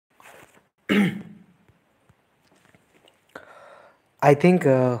I think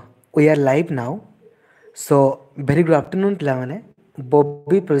we are live now. So, very good afternoon, ପିଲାମାନେ।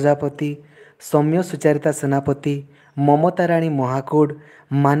 ବବି ପ୍ରଜାପତି, ସୌମ୍ୟ ସୁଚାରିତା ସେନାପତି, ମମତା ରାଣୀ Mahakud,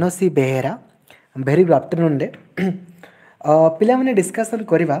 Manasi Behera, very good ଆଫ୍ଟରନୁନ୍ରେ ପିଲାମାନେ discussion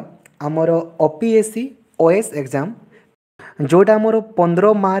କରିବା ଆମର OPSC OS exam जोटा आमर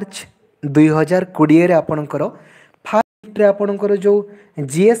 15 मार्च 2020 आपणकर फास्ट आपणकर जो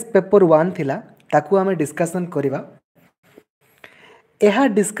जीएस पेपर 1 थिला ताकू आमे डिस्कशन करिबा। यह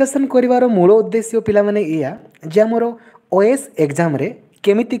डिस्कशन करिवार मूल उद्देश्य पिला माने इया जे आमर ओएस एग्जाम रे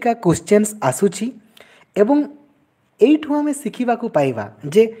केमितिका क्वेश्चंस आसुची एवं एइठु आमे सिखिबा को पाइबा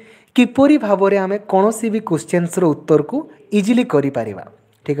जे किपरि भाबरे आमे कोनोसी भी क्वेश्चंस रो उत्तर को इजीली करि पारिबा।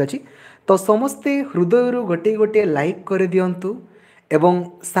 ठीक अछि, तो समस्ते हृदय गोटे गोटे लाइक कर दियंतु एवं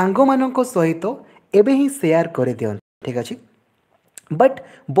सांग मानक सहित एबे ही शेयर कर दियंतु। ठीक अछि, बट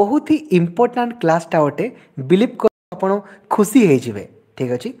बहुत ही इम्पोर्टेंट क्लासटा अटे, बिलीव कर आपण खुशी हे जिवे।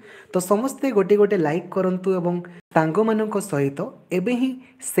 ठीक अछि, तो समस्ते गोटे गोटे लाइक करंतु एवं सांग मानक सहित एबे ही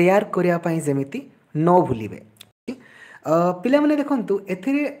शेयर करिया पई जेमिति न भूलिबे। पिला माने देखंतु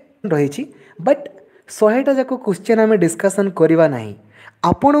एथिरे रहिछि, बट 100टा जाको क्वेश्चन आमे डिस्कशन करिवा नाही।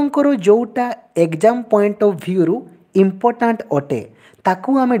 आपणकर जोटा एग्जाम पॉइंट ऑफ व्यू रु इम्पोर्टेंट अटे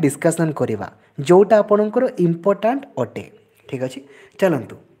ताकू आमे डिस्कशन करिवा, जोटा आपणकर इम्पोर्टेंट अटे। ठीक अछि,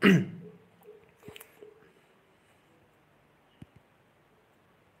 चलंतु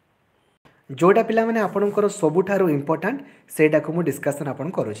जोटा पिला माने आपणकर सबुठारो इम्पोर्टेंट सेटा को मु डिस्कशन आपन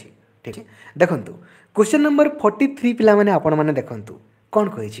करूछि। ठीक है, देखंतु क्वेश्चन नंबर 43 पिला माने आपन माने देखंतु कोन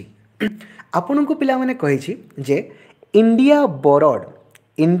कहिछि। आपन को पिला माने कहिछि जे India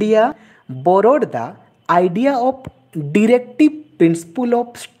borrowed the idea of directive principle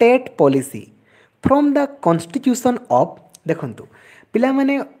of state policy from the constitution of। देखंतु पिला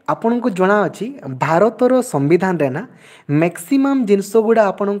माने आपन को जणा अछि भारतर संविधान रे ना मैक्सिमम जिंस गुडा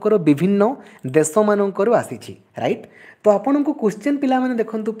आपनकर विभिन्न देश मानकर आसीछि, राइट। तो आपन को क्वेश्चन पिला माने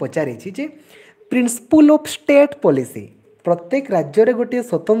देखंतु पचारिछि जे प्रिंसिपल ऑफ स्टेट पॉलिसी, प्रत्येक राज्य रे गोटे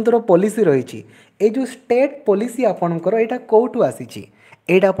स्वतंत्र पॉलिसी रहिछि। ए जो स्टेट पॉलिसी आपनकर एटा कोठु आसीछि,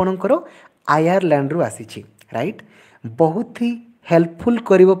 एटा आपनकर आयरलैंड रु आसीछि, राइट। बहुत ही हेल्पफुल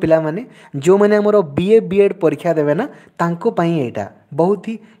करिवो पिला माने जो माने हमरो बीए बीएड परीक्षा देबे ना तांको पई एटा बहुत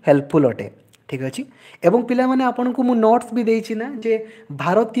ही हेल्पफुल अटे। ठीक अछि, एवं पिला माने आपन को मु नोट्स भी देछि ना जे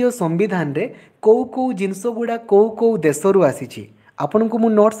भारतीय संविधान रे को जिंस गुडा को देश रु आसीछि, आपन को मु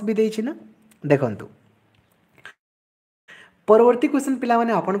नोट्स भी देछि ना। देखंतु परवर्ती क्वेश्चन पिला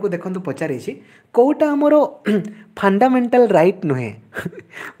माने आपन को देखंतु पचारिछि कोटा हमरो फंडामेंटल राइट नुहे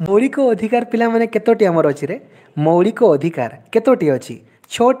मौलिक अधिकार पिला माने केतोटी हमर अछि रे। मौलिक अधिकार केतोटी अछि?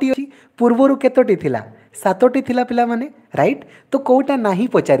 6टी अछि। पूर्वरु केतोटी थिला? 7टी थिला पिला माने, राइट। तो कोटा नाही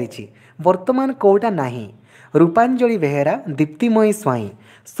पचारिछि, वर्तमान कोटा नाही। रूपांजलि बेहेरा, दीप्तिमयी स्वाई,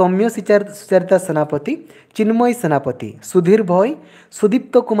 सौम्य सुचरिता सेनापति, चिन्मयी सेनापति, सुधीर भोई,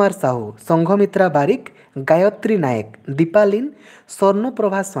 सुदीप्त कुमार साहू, संघमित्रा बारिक, गायत्री नायक, दीपालीन,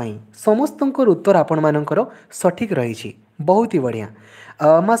 स्वर्णप्रभा स्वाई, समस्तंकर उत्तर आपण मानकर सठिक रही। बहुत ही बढ़िया।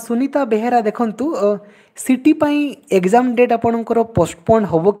 माँ सुनीता बेहेरा देखंतु सिटी पाई एग्जाम डेट आपणकर पोस्टपोन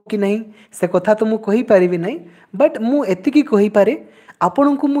होबो कि नहीं से कथा तो मु कहि परिबि नहीं, बट मु एतिकी कहि पारे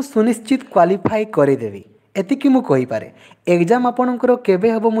आपण को मु सुनिश्चित क्वालिफाई करे देबी, एतिकी मु कहि पारे। एग्जाम आपणकर केबे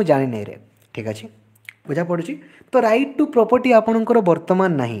हबो मु जानि नै रे। ठीक अछि, बुझा पड़ुछि। तो राइट टू प्रॉपर्टी आपणकर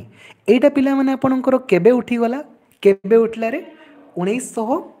वर्तमान नाही, एटा पिला माने आपणकर केबे उठी गला, केबे उठला रे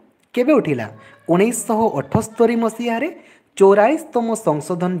 1900 केबे उठिला 1978 मसीहा रे 44तम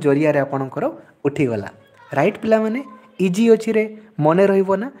संशोधन जरिया रे आपणकर उठी गला, राइट। पिला माने इजी अछि रे, मने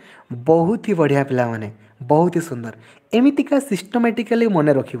रहिबो ना। बहुत ही बढ़िया पिला माने, बहुत ही सुंदर, एमितिका सिस्टमैटिकली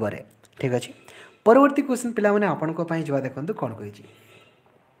मने रखिबो रे। ठीक अछि, परवर्ती क्वेश्चन पिला माने आपन को पई जवा देखंतु कोन कहिछि।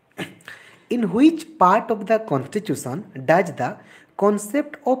 In which part of the constitution does the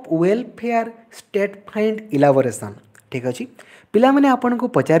concept of welfare state find elaboration? ठीक अछि, पिला माने आपन को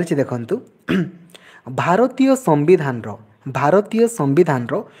पचारिछि देखंतु भारतीय संविधान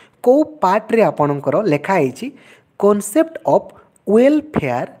रो को पार्ट रे आपनकर लेखा आइछि concept of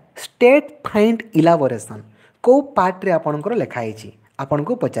welfare state find इलाबोरेशन। को पार्ट रे आपनकर लेखा आइछि, आपन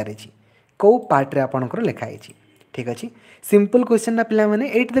को पचारिछि को पार्ट रे आपनकर लेखा आइछि। ठीक अछि, सिंपल क्वेश्चन ना पिला माने।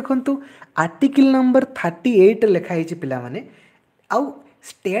 एट देखंतु आर्टिकल नंबर 38 लेखा आइछि पिला माने। आउ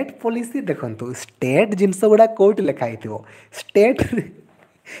स्टेट पॉलिसी देखंतु, स्टेट जिंस गुडा कोट लेखा आइथिबो,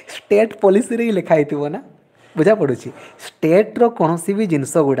 स्टेट पॉलिसी रे लेखा आइथिबो ना, बुझा पड़ुछि। स्टेट रो कोनोसी भी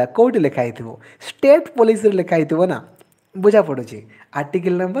जिंस गुडा कोट लेखा आइथिबो, स्टेट पॉलिसी रे लेखा आइथिबो ना, बुझा पड़ुछि।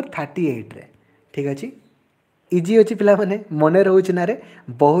 आर्टिकल नंबर 38 रे। ठीक अछि, इजी अछि पिला माने, मने रहउछि ना रे,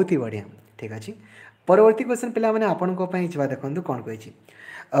 बहुत ही बढ़िया। ठीक अच्छे। परवर्ती क्वेश्चन पिला माने आपन को पई जवा देखंतु कोन कहिछि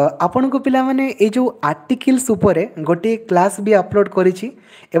आपन को पिला माने ए जो आर्टिकल्स उपरे गोटे क्लास भी अपलोड करिछि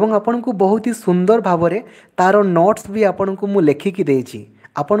एवं आपन को बहुत ही सुंदर भावरे तारो नोट्स भी आपन को मु लेखिकी देछि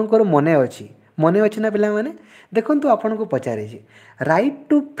आपन को मने अछि ना पिला माने देखंतु आपन को पचारे छी right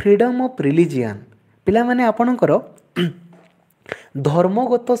to freedom of religion पिला माने आपन को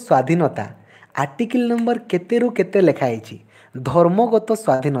धर्मगत स्वाधीनता आर्टिकल नंबर केते रु केते लिखाई धर्मगत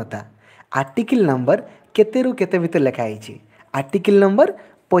स्वाधीनता आर्टिकल नंबर केते रु केते भितर लिखाई आर्टिकल नंबर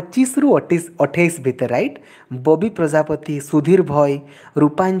 25 रु 28 भितर राइट। बबी प्रजापति सुधीर भय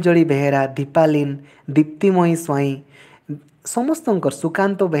रूपांजलि बेहेरा दीपालीन दीप्तिमयी स्वाई समस्तंकर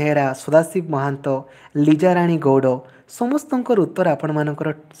सुकांत बेहेरा सदाशिव महांत लीजाराणी गौड़ समस्तंकर उत्तर आपण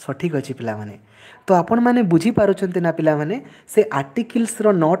मानकर सठिक अछि पिला माने। तो आपण माने बुझी पारुछंती ना पिला माने से आर्टिकल्स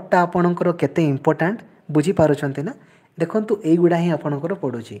रो नोटटा आपणकर केते इंपोर्टेंट बुझी पारुछंती ना देखंतु एई गुडा ही आपणकर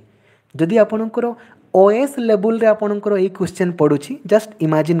पडुची जदि आपणकर ओएस लेवल रे आपणकर एई क्वेश्चन पडुची जस्ट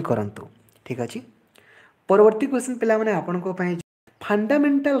इमेजिन करंतु ठीक अछि। परवर्ती क्वेश्चन पिला माने आपणको पई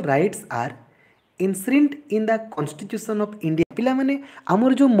fundamental rights are InScript in the constitution of India पिला माने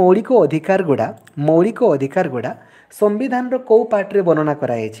हमर जो मौलिक अधिकार गुडा संविधान रो को पार्ट रे वर्णना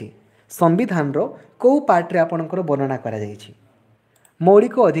कराई छी संविधान रो को पार्ट रे आपणकर वर्णना करा जाई छी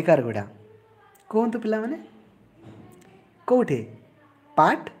मौलिक अधिकार गुडा कोहंतु पिला माने कोठे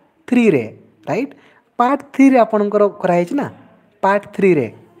पार्ट 3 रे राइट पार्ट 3 रे आपणकर कराई छी ना पार्ट 3 रे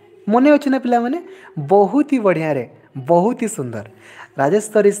मने अछि ना पिला माने बहुत ही बढ़िया रे बहुत ही सुंदर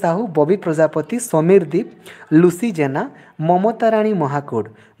राजेश्वरी साहू बबी प्रजापति समीर दीप लुसी जेना ममता राणी महाकूड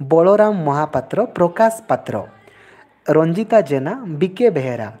बलराम महापात्र प्रकाश पात्र रंजिता जेना बीके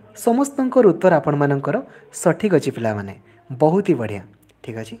बेहेरा समस्तंकर उत्तर आपण मानकर सठिक अछि पिला माने बहुत ही बढ़िया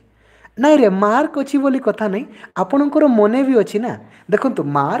ठीक अछि नाइ रे मार्क अछि बोली कथा नै आपणकर मने भी अछि ना देखंतु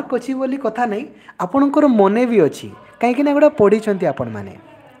मार्क अछि बोली कथा नै आपणकर मने भी अछि काहे कि ना एगुडा पढी छंती आपण माने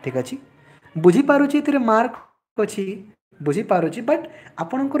ठीक अछि बुझी पारुछि तिरे मार्क अछि बुझी पारुछि बट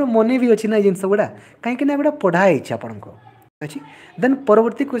आपणकर मने भी अछि ना जिंस गुडा काहे कि ना एगुडा पढाई अछि आपणको अछि। देन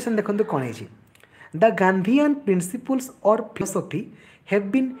परवर्ती क्वेश्चन देखंतु कोन अछि द गांधीयन प्रिंसिपल्स और philosophy have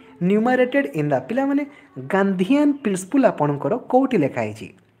been न्यूमरेटेड in the पिला माने गांधीयन प्रिंसिपल आपणकर कोठी लेखा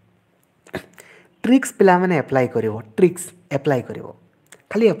अछि ट्रिक्स पिला माने अप्लाई करिवो ट्रिक्स अप्लाई करिवो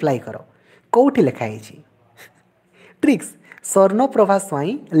खाली अप्लाई करो कोठी लेखा अछि ट्रिक्स स्वर्णप्रभा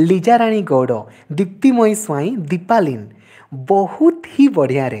स्वाई लीजाराणी गौड़ दीप्तिमयी स्वाई दीपालीन बहुत ही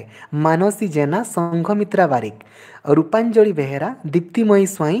बढ़िया रे मानसी जेना संघमित्रा बारिक रूपांजलि बेहेरा दीप्तिमयी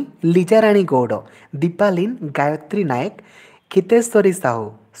स्वाई लीजाराणी गौड़ दीपालीन गायत्री नायक खितेश्वरी साहू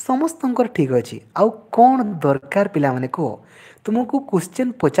समस्तंकर ठीक अछि आउ कौन दरकार पिला माने को तुमको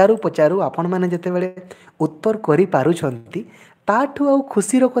क्वेश्चन पचारू पचारू आपण माने जते बेले उत्तर करि पारुछंती ताठू आउ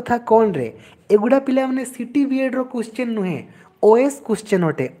खुशीर कथा कौन रे एगुडा पिला माने सिटी बीएड रो क्वेश्चन नुहे ओएस क्वेश्चन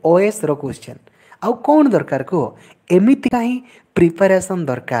होटे ओएस रो क्वेश्चन आउ कौन दरकार को एमिति काहे प्रिपरेशन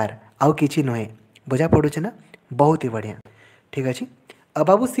दरकार आउ किछि नुहे बुझा पडुछ ना बहुत ही बढ़िया ठीक अछि। अब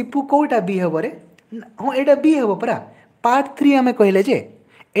बाबू सिपू कोटा बी हबो रे हां एटा बी हबो परा पार्ट 3 हमें कहले जे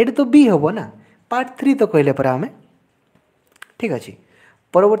एटा तो बी हबो ना पार्ट 3 तो कहले परा हमें ठीक अछि।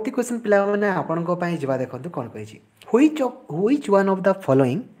 परवर्ती क्वेश्चन पिला माने आपन को पई जवा देखंतु कोन कहिछि which one of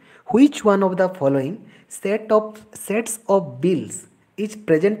the following sets of bills is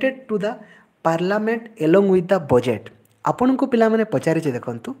presented to the parliament along with the budget आपन को पिला माने पचारे छे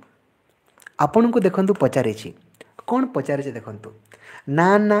देखंतु आपन को देखंतु पचारे छी कोन पचारे छे देखंतु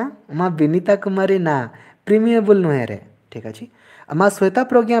ना ना मा विनीता कुमारी ना प्रीमिएबल नहे रे ठीक अछि मा श्वेता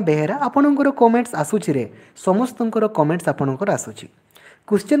प्रज्ञा बेहेरा आपनकर कमेंट्स आसुछि रे समस्तंकर कमेंट्स आपनकर आसुछि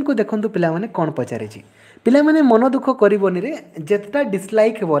क्वेश्चन को देखंतु पिला माने कोन पचारे छी पिला माने मन दुख करबोनी रे जेतटा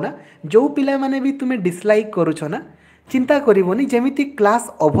डिसलाइक हेबो ना जो पिला माने भी तुमे डिसलाइक करूछो ना चिंता करबोनी जेमिति क्लास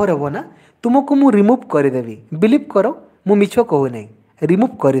ओवर हेबो ना तुमको मु रिमूव कर देबी बिलीव करो मु मिछो कहू नै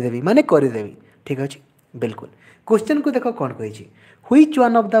रिमूव कर देबी माने कर देबी ठीक अछि बिल्कुल। क्वेश्चन को देखो कोन कहि छी which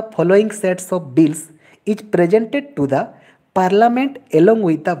one of the following sets of bills is presented to the parliament along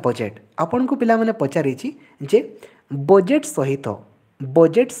with the budget आपन को पिला माने पचारि छी जे बजेट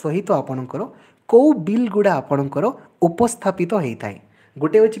सहित आपनकर को बिल गुडा आपनकर उपस्थापित होइथाय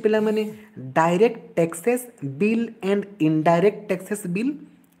गोटे अछि पिला माने direct taxes bill and indirect taxes bill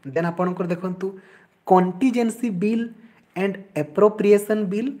then आपनकर देखंतु contingency bill and appropriation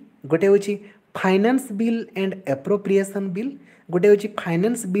bill गोटे अछि finance bill and appropriation bill गोटे अछि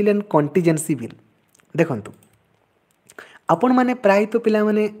finance bill and contingency bill देखंतु आपण माने प्राय तो पिला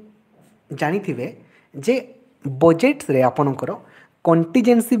माने जानि थिबे जे बजेट रे आपनकर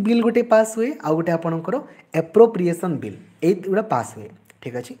कॉन्टिजेंसी बिल गोटे पास हुए आ गोटे आपनकर एप्रोप्रिएशन बिल ए गुडा पास हुए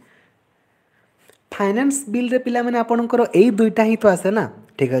ठीक अछि फाइनेंस बिल रे पिला माने आपणकर एई दुईटा ही तो आसे ना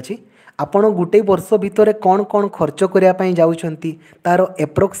ठीक अछि आपण गुटे वर्ष भितर कौन कौन खर्च करिया पई जाउछंती तार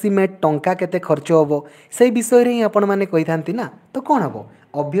एप्रोक्सीमेट टंका केते खर्च होबो से विषय रे ही आपण माने कहि थांती ना तो कौन हबो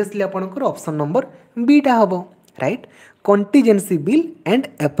ऑब्वियसली आपणकर ऑप्शन नंबर बी टा हबो right contingency bill and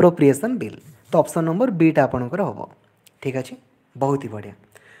appropriation bill तो ऑप्शन नंबर बी टा आपणकर हबो ठीक अछि बहुत ही बढ़िया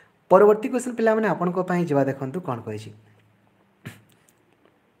परवर्ती क्वेश्चन पिला माने आपणको पई जवा देखंतु कोन कहिछि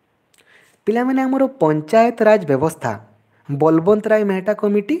पिला माने हमरो पंचायत राज व्यवस्था बलवंत राय मेहटा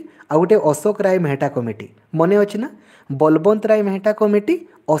कमिटी आ गोटे अशोक राय मेहटा कमिटी मने अछि ना बलवंत राय मेहटा कमिटी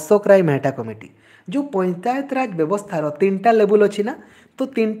अशोक राय मेहटा कमिटी जो पंचायत राज व्यवस्था तीनटा लेवल अछि ना तो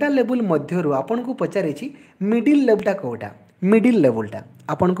तीनटा लेवल मध्यरु आपन को पचारेछि मिडिल लेवलटा कोटा मिडिल लेवलटा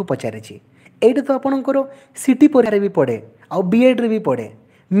आपन को पचारेछि एटा तो आपनकर सिटी परीक्षा रे भी पड़े आ बीएड रे भी पड़े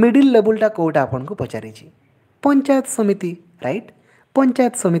मिडिल लेवलटा कोटा आपन को पचारेछि पंचायत समिति राइट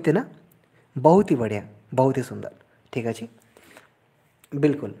पंचायत समिति ना बहुत ही बढ़िया बहुत ही सुंदर ठीक अछि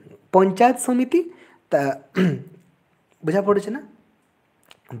बिल्कुल पंचायत समिति बुझा पड़े ना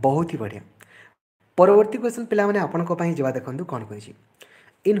बहुत ही बढ़िया परवर्ती क्वेश्चन पिला माने आपन को पई जवा देखंतु कोन कहिछि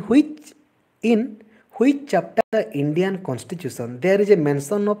in which chapter the Indian constitution there is a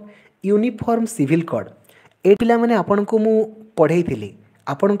mention of uniform civil code ए पिला माने आपन को मु पढेई थिली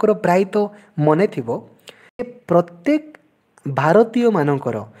आपनकर प्राय तो मने थिबो प्रत्येक भारतीय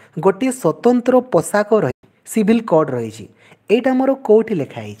मानकर गोटे स्वतंत्र पोशाक रही सिविल कोड रही एटा मोर कोठी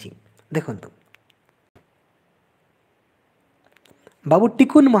लेखा है देखंतु बाबू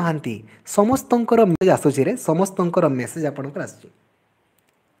टिकुन महांती समस्तंकर मेसेज आसुची रे समस्तंकर मेसेज आपनकर आसुची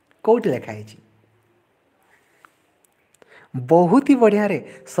कोठी लेखा है बहुत ही बढ़िया रे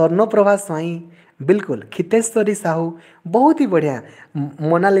स्वर्णप्रभा स्वाई बिल्कुल खितेश्वरी साहू बहुत ही बढ़िया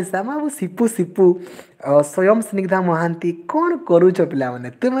मोनालिसा बाबू सिपू सिपू स्वयं स्निग्धा महांती कौन करूच पिला माने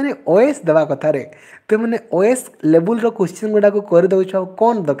तु माने ओएस देवा कथा रे तु माने ओएस लेवल रो क्वेश्चन गुडा को कर दउछ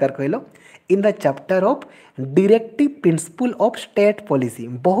कौन दरकार कहलो in the chapter of directive principle of state policy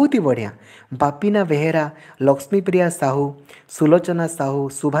बहुत ही बढ़िया बापीना बेहेरा लक्ष्मी प्रिया साहू सुलोचना साहू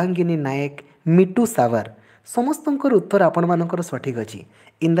शुभांगिनी नायक मिटू सावर समस्तंकर उत्तर आपण मानकर सठिक अछि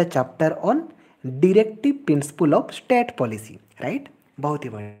in the chapter on directive principle of state policy right बहुत ही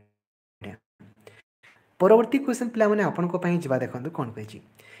बढ़िया परवर्ती क्वेश्चन पिला माने आपन को पई जवा देखंतु कोन कहिछि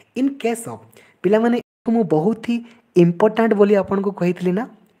इन केस ऑफ पिला माने मु बहुत ही इंपोर्टेंट बोली आपन को कहितली ना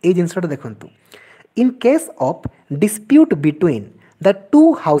ए जिंसटा देखंतु in case of dispute between the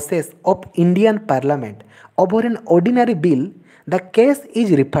two houses of Indian parliament over an ordinary bill the case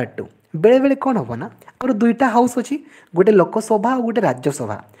is referred to बेले बेले कौन हम ना और दुईटा हाउस अच्छी गोटे लोकसभा और गोटे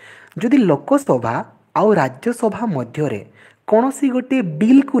राज्यसभा जदि लोकसभा आउ राज्यसभा मध्य कौन सी गोटे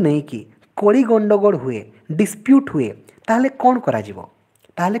बिल को लेकिन कली गंडगोल हुए डिस्प्यूट हुए ताहले कौन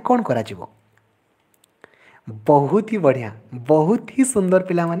करा जीवो बहुत ही बढ़िया बहुत ही सुंदर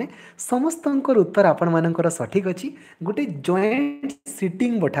पिला माने समस्तंकर उत्तर आपण मानकर सठिक अछि गोटे जॉइंट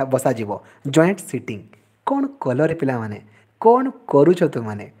सिटिंग बसा जीवो जॉइंट सिटिंग कौन कलर पिला माने कौन करूछ तु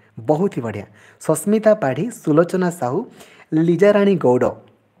माने बहुत ही बढ़िया सस्मिता पाढ़ी सुलोचना साहू लीजाराणी गौड़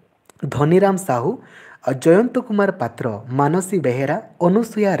धनीराम साहू जयंत कुमार पात्र मानसी बेहेरा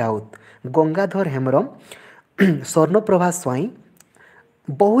अनुसुया राउत गंगाधर हेम्रम स्वर्णप्रभा स्वाई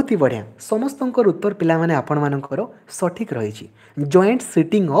बहुत ही बढ़िया समस्तंकर उत्तर पिला माने आपण मानकर सठिक रही joint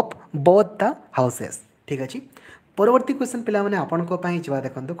sitting of both the houses ठीक अछि परवर्ती क्वेश्चन पिला माने आपण को पई जवा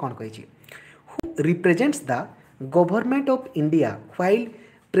देखंतु कोन कहिछि who represents the government of India while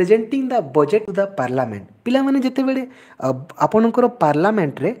presenting the budget to the parliament पिला माने जेते बेले आपनकर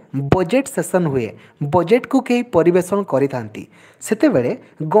पार्लियामेंट रे बजेट सेशन हुए बजेट को केही परिवेषण करि थांती सेते बेले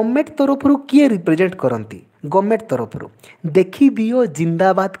गवर्नमेंट तरफ रु किए रिप्रेजेंट करंती गवर्नमेंट तरफ रु देखि दियो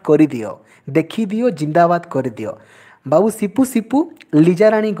जिंदाबाद करि दियो देखि दियो जिंदाबाद करि दियो बाबू सिपू सिपू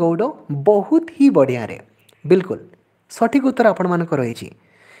लीजाराणी गौड़ बहुत ही बढ़िया रे बिल्कुल सठिक उत्तर आपण मानक रही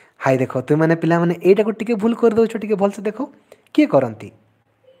हाय देखो तुम मैंने पिला माने एटा को टिके भूल कर दउछ टिके भल से देखो किए करंती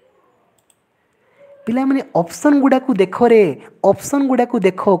पिला माने ऑप्शन गुडा को देखो रे ऑप्शन गुडा को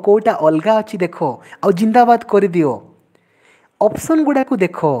देखो कोटा अलगा अछि देखो आ जिंदाबाद कर दियो ऑप्शन गुडा को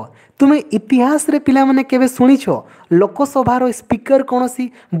देखो तुमे इतिहास रे पिला माने केबे सुनिछो लोकसभा रो स्पीकर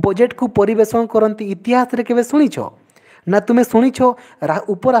कोनसी बजेट को परिवेषण करंती इतिहास रे केबे सुनिछो ना तुमे शुणिछ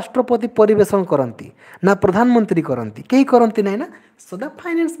उपराष्ट्रपति परिवेषण करती ना प्रधानमंत्री करती कहीं करती ना सदा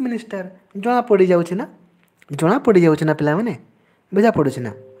फाइनेंस मिनिस्टर जना पड़ जाऊँ ना पिला माने बुझा पड़ुछ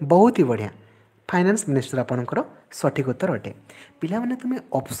ना बहुत ही बढ़िया फाइनेंस मिनिस्टर आपणकर सठिक उत्तर अटे पिला माने तुमे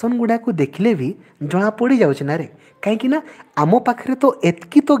ऑप्शन गुडा को देखले भी जना पड़ जाऊँ ना रे कहीं ना आम पाखे तो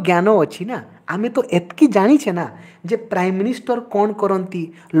एतकी तो ज्ञान अच्छी ना आमे तो एतकी जानिछे ना जे प्राइम मिनिस्टर कौन करती,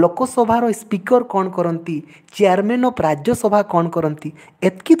 लोकसभार स्पीकर कौन करती, चेयरमैन ऑफ राज्यसभा कौन करती,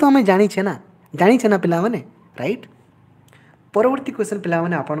 एतकी तो आमे जानिछे ना पिला माने, राइट। परवर्ती क्वेश्चन पिला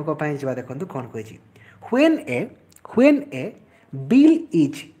माने आपन को पई जवा देखंतु कोन कहछि। व्हेन ए बिल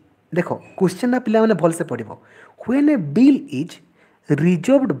इज, देखो क्वेश्चन ना पिला माने भल से पढ़िबो। When A bill is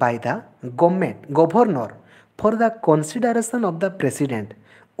reserved by the governor for the consideration of the president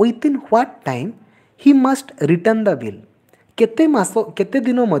within what time he must return the bill. केते मास केते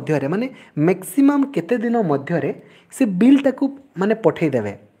दिन मध्य माने मैक्सिमम केते दिन मध्य से बिल टाकू माने पठे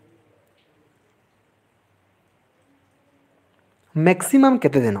देवे, मैक्सिमम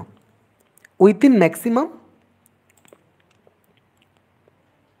केते दिन विथिन मैक्सिमम।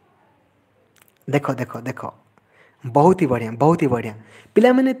 देखो देखो देखो बहुत ही बढ़िया, बहुत ही बढ़िया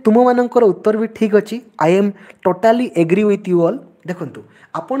पिला माने तुम मानकर उत्तर भी ठीक अच्छी। I am totally agree with you all. देखंतु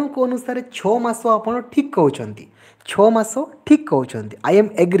आपण को अनुसार 6 मास आपण ठीक कहउछंती, 6 मास ठीक कहउछंती, आई एम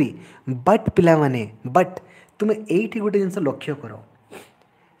एग्री। बट पिला माने बट तुम एठी गोटे जिंस लक्ष्य करो,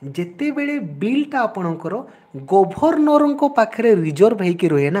 जेते बेले बिलटा आपणकर गवर्नर को पाखरे रिजर्व हेकी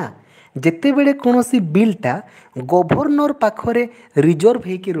रहे ना, जेते बेले कोनोसी बिलटा गवर्नर पाखरे रिजर्व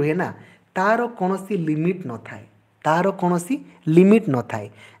हेकी रहे ना, तार कोनोसी लिमिट न थाए, तार कोनोसी लिमिट न थाए।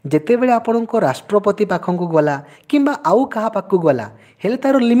 जेते बेले आपणको राष्ट्रपति पाखंकु गला किंबा आउ कहा पाखु गला हेले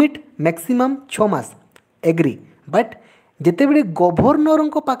तार limit maximum 6 mass, agree. But जेते बेले गवर्नर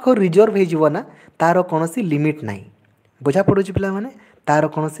को पाख रिजर्व हे जीवो ना, तार कोनोसी लिमिट नाही। बुझा पड़ुछि पिला माने, तार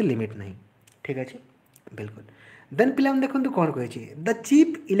कोनोसी लिमिट नाही। ठीक अछि, बिल्कुल। देन पिला माने देखंतु कोन कहै छी, द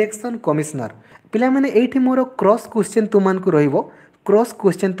चीफ इलेक्शन कमिश्नर। पिला माने एठी मोर क्रॉस क्वेश्चन तुमान को रहइबो, क्रॉस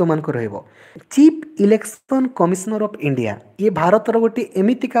क्वेश्चन तुमान को रहइबो। Chief election commissioner of India ये भारतर गोटे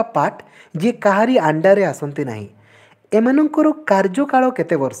एमितिका पार्ट जे कहारी अंडारे आसंती नाही। एमानंकर कार्यकाल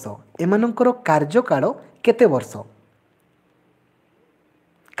केते वर्ष, एमानंकर कार्यकाल केते वर्ष,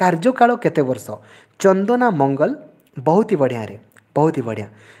 कार्यकाल केते वर्ष। चंदना मंगल बहुत ही बढ़िया रे, बहुत ही बढ़िया।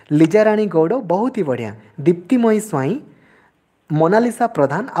 लीजा रानी गौड़ बहुत ही बढ़िया। दीप्तिमयी स्वाई, मोनालिसा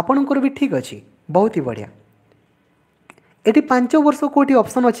प्रधान आपणकर भी ठीक अच्छी, बहुत ही बढ़िया। एटी 5 वर्ष कोटी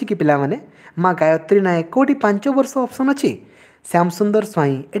ऑप्शन अच्छी कि पिला माने, माँ गायत्री नायक कोटी 5 वर्ष ऑप्शन अच्छी। श्याम सुंदर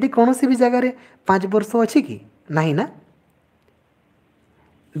स्वाई एटी कौन सी भी जगह 5 वर्ष अच्छी कि नहीं ना।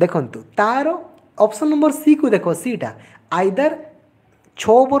 देखंतु तार ऑप्शन नंबर सी को देखो, सीटा आइदर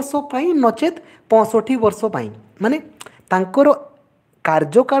 6 वर्ष पाई नचेत 65 वर्ष पाई, माने तांकर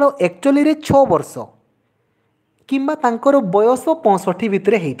कार्यकाल एक्चुअली रे 6 वर्ष किंबा तांकर बयस 65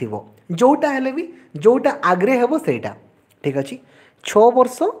 भितरे हेइथिबो, जोटा हेले भी जोटा आग्रे हेबो सेटा। ठीक अच्छे, 6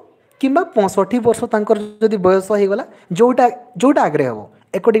 वर्ष किंबा 65 वर्ष तांकर जदि बयस हो गला, जोटा जोटा आग्रे हेबो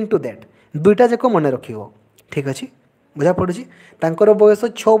अकॉर्डिंग टू दैट दुईटा जाक मन रखिबो। ठीक अच्छे, बुझा पड़ुछि। तांकर बयस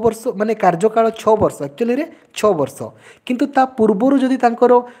 6 वर्ष माने कार्यकाल 6 वर्ष एक्चुअली रे 6 वर्ष, किंतु ता पूर्वरु जदि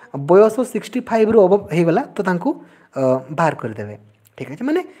तांकर बयस 65 रु अबव हे गला तो तांकु बाहर कर देबे। ठीक अच्छे,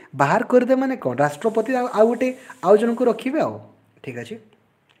 माने बाहर कर दे माने कोन, राष्ट्रपति आ गोटे आउ जन को रखिबे आ। ठीक अच्छे,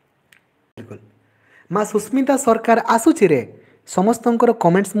 बिल्कुल। माँ सुस्मिता सरकार आसुची रे, समस्तंकर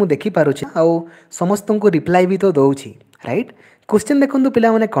कमेंट्स मु देखि पारुछि आ समस्त को रिप्लाई भी तो दउछि, राइट। क्वेश्चन देखंतु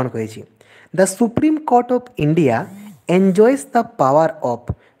पिला माने कोन कहैछि, the supreme court of India enjoys the power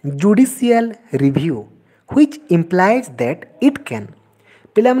of judicial review which implies that it can.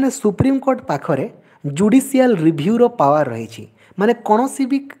 पिला माने सुप्रीम कोर्ट पाखरे जुडिशियल रिव्यू रो पावर रहिछि, माने कोनोसी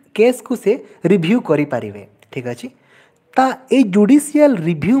भी केस को से रिव्यू करि पारिबे। ठीक अछि, ता ए जुडिशियल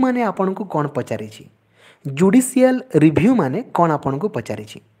रिव्यू माने आपन को कोन पचारिछि, जुडिशियल रिव्यू माने कोन आपन को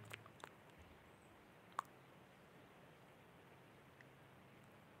पचारिछि।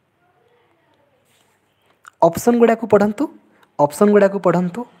 ऑप्शन गुडा को पढ़ंतु, ऑप्शन गुडा को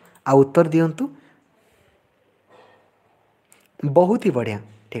पढ़ंतु आ उत्तर दियंतु। बहुत ही बढ़िया।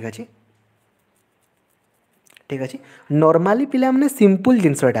 ठीक अछि, ठीक अच्छे। नॉर्मली पिला माने सिंपल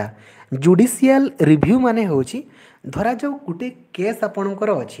जिनसटा जुडिशियल रिव्यू माने होची, धरा जाऊ गोटे केस आपणकर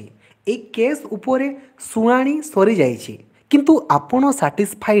अच्छी, ए केस उपरे सुनानी सरी जाइछि किंतु आपण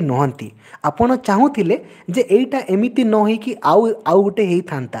सैटिस्फाई नहंती, आपण चाहूथिले जे एटा एमिति न होई कि आउ गोटे हेई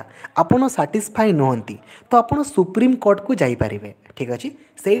थांता, आपण सैटिस्फाई नहंती तो आपण सुप्रीम कोर्ट को जाई परिबे। ठीक अछि,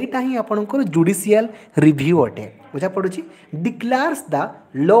 सेटा ही आपणकर जुडिशियल रिव्यू अटे। बुझा पड़ुछि, declares the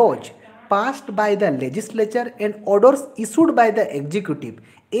laws passed by the legislature and orders issued by the executive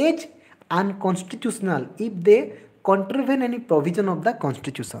as unconstitutional if they contravene any provision of the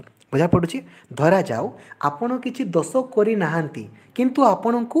constitution। बुझा पड़ुछि, धरा जाऊ आपण किछि दोष करि नाहंती किंतु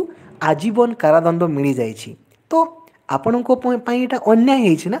आपणको आजीवन कारादंड मिली जाइछि, तो आपणको पई एटा अन्याय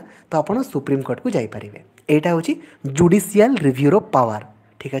हेछि ना, तो आपण सुप्रीम कोर्ट को जाई परिबे। एटा होछि जुडिशियल रिव्यू रो पावर।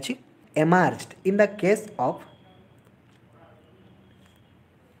 ठीक अछि, emerged in the case of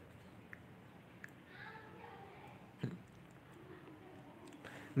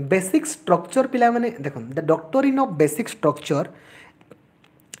basic structure पिला माने देखो the doctrine of basic structure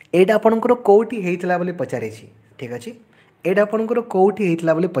एटा आपनकर कोठी हेइतला बोली पचारे छी ठीक अछि एटा आपनकर कोठी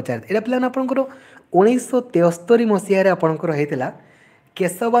हेइतला बोली पचारे एटा पिला आपनकर 1973 मसिया रे आपनकर हेइतला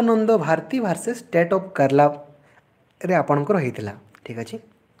Keshavananda Bharti versus state of Kerala रे आपनकर हेइतला ठीक अछि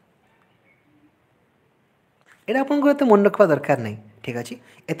एटा आपनकर एते मन रखवा दरकार नै ठीक अछि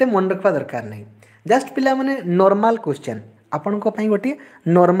एते मन रखवा दरकार नै जस्ट पिला माने नॉर्मल क्वेश्चन आपण को पई गोटे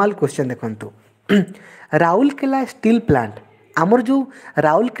नॉर्मल क्वेश्चन देखंतु राउरकेला स्टील प्लांट आमर जो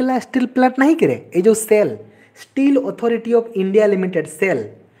राउरकेला स्टील प्लांट नहीं करे ए जो cell steel authority of India limited cell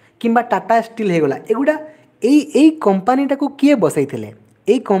किंबा टाटा स्टील हेगला एगुडा एई कंपनीटा को किए बसैथिले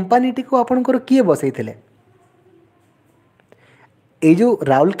एई कंपनीटी को आपनकर किए बसैथिले ए जो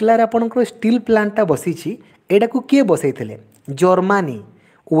राउरकेला रे आपनकर स्टील प्लांटटा बसिछि एटा को किए बसैथिले जर्मनी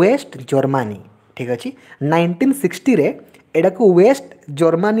वेस्ट जर्मनी ठीक अछि 1960 रे एटा को वेस्ट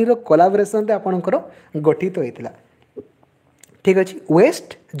जर्मनी रो कोलैबोरेशन रे आपनकर गठित होइतिला ठीक अछि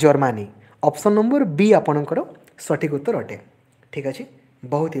waste Germany option number B आपनकर सठिक उत्तर अटे ठीक अछि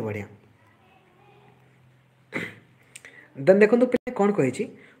बहुत ही बढ़िया देन देखंतु पे कोन कहै छी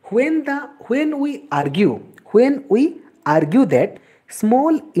when we argue that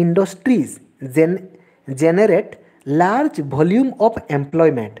small industries generate large volume of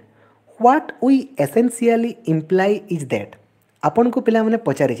employment what we essentially imply is that आपन को पिला माने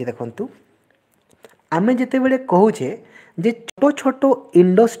पचारे छी देखंतु आमे जेते बेले कहूचे जे छोटो छोटो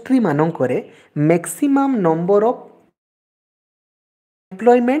industry मानकरे maximum number of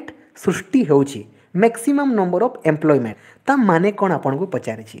employment सृष्टि होउची मैक्सिमम नंबर ऑफ एम्प्लॉयमेंट ता माने कोन आपन को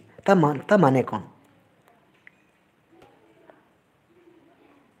पचारे छी ता माने कोन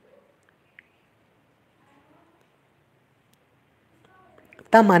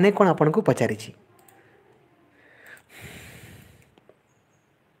ता माने कोन आपन को पचारे छी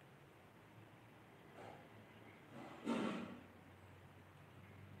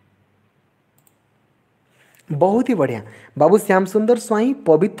बहुत ही बढ़िया बाबू श्याम सुंदर स्वाई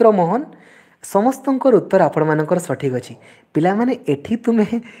पवित्र मोहन समस्तंकर उत्तर आपण मानकर सठिक अछि पिला माने एठी तुमे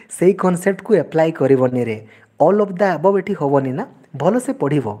सेही कांसेप्ट को अप्लाई करबनी रे ऑल ऑफ द अबव एठी होबनी ना भलो से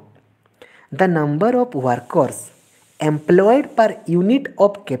पढिबो the number of workers employed per unit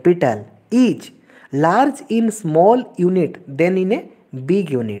of capital is large in small unit then in a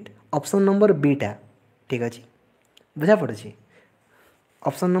big unit option number B टा ठीक अछि बुझा पड़छि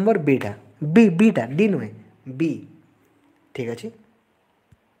ऑप्शन नंबर बी टा बी टा डी नुहे बी ठीक अछि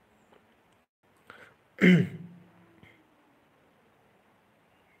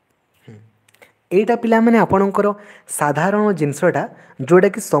एटा पिला माने आपणकर साधारण जिनसटा जोड़ा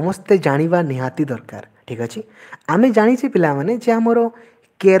कि समस्ते जानिबा निहाती दरकार ठीक अछि आमे जानि छी पिला माने जे हमरो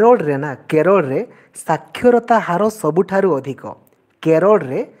केरल रे साक्षरता हार सबुठारु अधिक केरल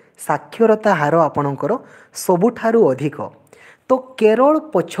रे साक्षरता हार आपणकर सबुठारु अधिक तो केरल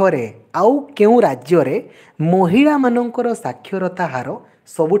पछरे आउ केउ राज्य रे महिला मानकर साक्षरता हार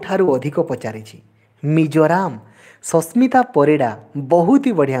सबुठारु अधिक पचारि छी मिजोराम सस्मिता परिडा बहुत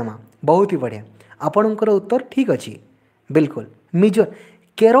ही बढ़िया माँ बहुत ही बढ़िया आपणकर उत्तर ठीक अच्छी बिल्कुल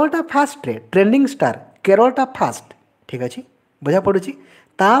केरलटा फास्ट रे ट्रेंडिंग स्टार केरलटा फास्ट ठीक अच्छे बुझा पड़ुची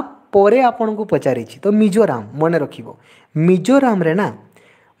तापरे आपन को पचारि तो मिजोराम मन रखिबो मिजोराम रे ना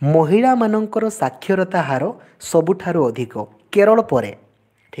महिला मानकर साक्षरता हार सबुठारु अधिक केरल परे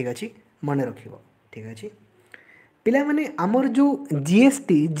ठीक अच्छे मन रखिबो ठीक अच्छे पिला माने आमर जो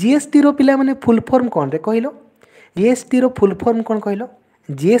जीएसटी रो पिला माने फुल फॉर्म कौन रे कहलो जीएसटी रो फुल फॉर्म कौन कहलो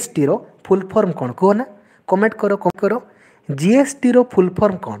जीएसटी रो फुल फॉर्म कौन कहो ना कमेंट करो जीएसटी रो फुल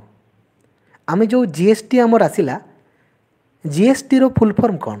फॉर्म कौन आमे जो जीएसटी आमर आसिला जीएसटी रो फुल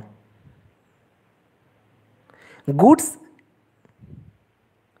फॉर्म कौन goods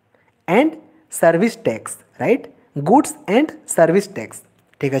and service tax right goods and service tax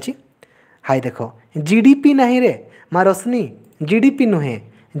ठीक अच्छे हाय देखो जीडीपी नहीं रे माँ रोशनी जीडीपी नुहे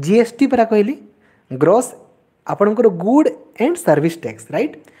जीएसटी परा कहली ग्रॉस आपणकर good and service tax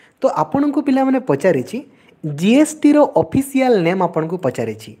right तो आपण को पिला माने पचारि जीएसटी रो ऑफिशियल नेम आपण को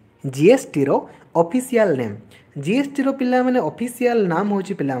पचारि जीएसटी रो ऑफिशियल नेम जीएसटी रो पिला माने ऑफिशियल नाम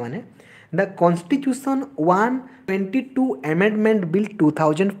होची पिला माने द कॉन्स्टिट्यूशन 122 अमेंडमेंट बिल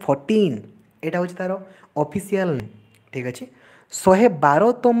 2014 एटा होची तारो ऑफिशियल नेम ठीक अछि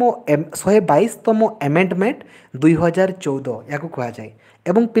 122तम अमेंडमेंट 2014 या को कहा जाए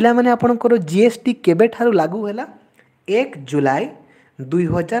एवं पिला माने आपणकर जीएसटी केबे ठारू लागू हैला 1 जुलाई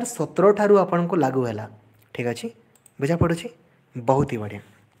 2017 ठारू आपन को लागू हैला ठीक अछि बुझा पड़ुछि बहुत ही बढ़िया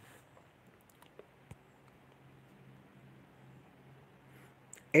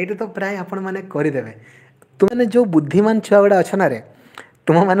ये तो प्राय आपण मैंने करदेवे तुमने जो बुद्धिमान छुआ गुड़ा अच्छा रे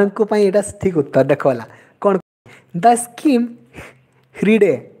तुम मानक यहाँ ठीक उत्तर देखला कौन द स्कीम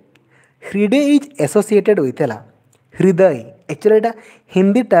हृदय हृदय इज एसोसिएटेड विथ हृदय एक्चुअली एटा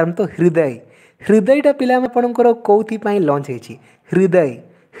हिंदी टर्म तो हृदय हृदयटा पिला आपणकर कौथि लॉन्च होती हृदय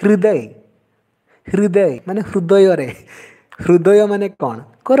हृदय हृदय माने हृदय रे हृदय माने कौन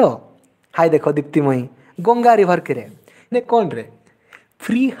करो हाय देखो दीप्तिमयी गंगा रिवर के ने कौन रे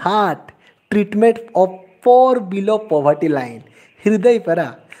free heart treatment of pore below poverty line हृदय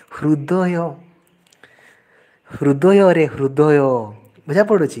परा हृदय हृदय रे हृदय बुझा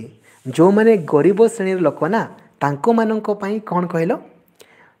पड़ुची जो माने गरीब श्रेणी लोक ना तांको मानंको पई कौन कहलो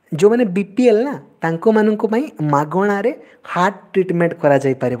जो माने बीपीएल ना तांको मानंको पई मागणा रे हार्ट ट्रीटमेंट करा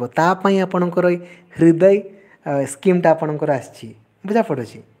जाई परबो ता पई आपणकर हृदय स्कीम टा आपणकर आछि बुझा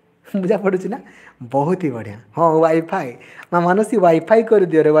पड़ुची ना बहुत ही बढ़िया हाँ वाईफाई माँ मानसी वाईफाई कर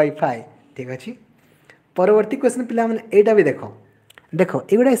दियो रे वाईफाई ठीक अच्छे परवर्ती क्वेश्चन पिला माने एटा भी देखो देखो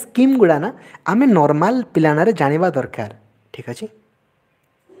एगुड़ा स्कीम गुड़ा ना आमे नॉर्मल पिलाना रे जानिबा दरकार ठीक अच्छे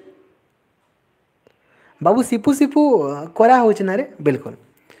बाबू सिपु सिपु करा होछि ना रे बिल्कुल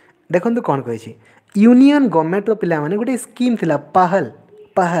देखंतु कौन कहि यूनियन गवर्नमेंट रो पिला माने गोटे स्कीम थिला पहल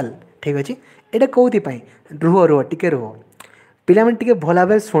पहल ठीक अच्छे एटा कोथि पई रुह टिके रुह पिला माने टिके भला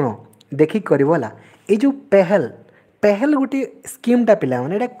भाबे सुनो देखि करबोला ए जो पहल पहल गोटे स्कीम टा पिला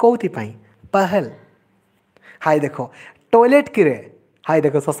माने एटा कोथि पई पहल हाय देखो टॉयलेट की रे हाय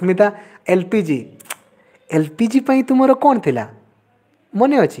देखो सस्मिता एलपीजी एलपीजी पई तुमरो कौन थिला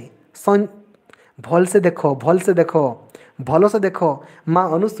मने अछि भल से देखो भल से देखो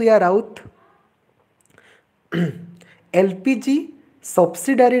माँ Anusuya Raut LPG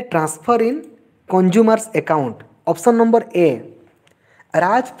subsidiary transfer in consumers account option number A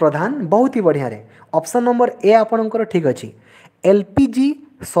राज प्रधान बहुत ही बढ़िया रे ऑप्शन नंबर ए आपणकर ठीक अच्छी एलपीजी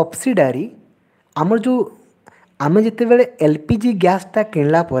सब्सिडारी आमर जो आम जिते बेले एलपीजी गैसटा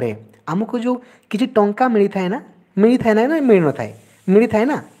किणला परे आमको जो किसी टंका मिली थाए ना मिली न मिली थाए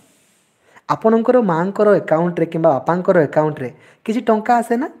ना आपणकर माँकर अकाउंट रे किंबा बापांकर अकाउंट रे किसी टंका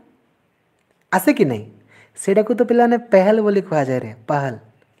आसे ना आसे कि नहीं सेटा को तो पिलाने पहल बोली कहा जाए रे पहल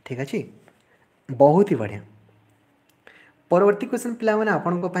ठीक अच्छे बहुत ही बढ़िया परवर्ती क्वेश्चन पिला माने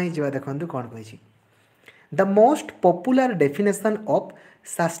आपनको पई जीवा देखंतु कोन कहिछि the most popular definition of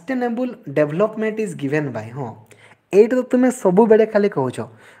sustainable development is given by हाँ एट तो तुम्हें सबु बेले खाली कहूछ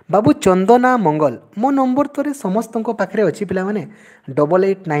बाबू चंदना मंगल मो नंबर तोरे समस्त पाखे अच्छी पिला माने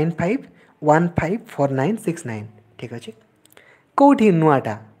 8895154969 ठीक अच्छे कौटी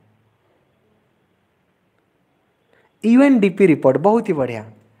नुआटा यूएनडीपी रिपोर्ट बहुत ही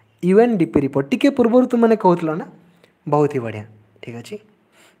बढ़िया यूएनडीपी रिपोर्ट टिके पूर्व तुमने कहूल ना बहुत ही बढ़िया ठीक अच्छे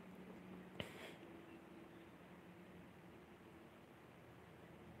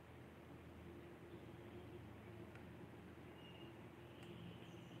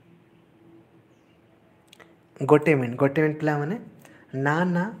गोटे मिनट पिला माने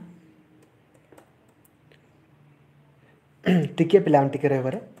ना टिके पिला टिके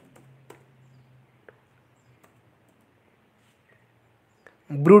रहे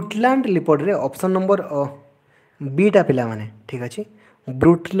ब्रुटलैंड रिपोर्ट रे ऑप्शन नंबर बीटा पिला माने ठीक अच्छे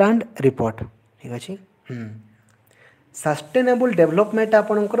ब्रुटलैंड रिपोर्ट ठीक अच्छे सस्टेनेबल डेवलपमेंट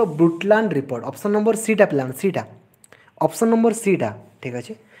आपणकर ब्रुटलैंड रिपोर्ट ऑप्शन नंबर सीटा पिला सीटा ऑप्शन नंबर सीटा ठीक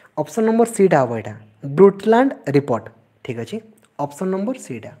अच्छे ऑप्शन नंबर सीटा हम यहाँ ब्रुटलैंड रिपोर्ट ठीक अच्छे ऑप्शन नंबर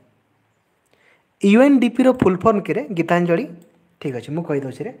सीटा यूएनडीपी रो फुल फॉर्म के गीतांजलि ठीक अच्छे मुझे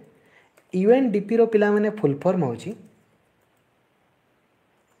कहीदे रे यूएनडीपी रो पिला माने फुल फॉर्म होची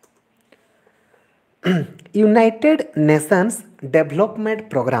United Nations development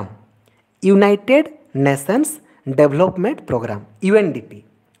programme United Nations development programme UNDP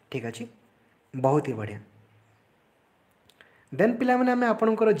ठीक अच्छे बहुत ही बढ़िया देन पिला माने आमे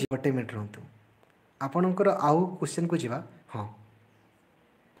आपणकर गोटे मिनट रहतु आपणकर आउ क्वेश्चन को जीवा हाँ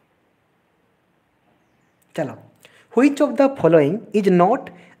चलो which of the following is not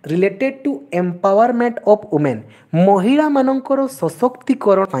related to empowerment of women महिला मानकर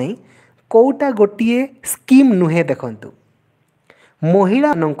सशक्तिकरण पाई कोटा गोटे स्कीम नुहे देखंतु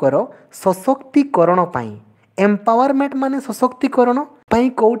महिला मानकर सशक्तिकरण पाई एम्पावरमेंट माने सशक्तिकरण पाई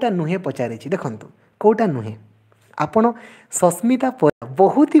कोटा नुहे पचारे देखंतु कोटा नुहे आपण सस्मिता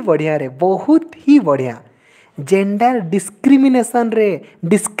बहुत ही बढ़िया रे बहुत ही बढ़िया जेंडर डिस्क्रिमिनेशन रे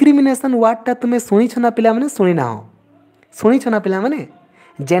डिस्क्रिमिनेशन वर्डटा तुम्हें शुणी ना पिला माने शुणी ना हो शुणी ना पिला माने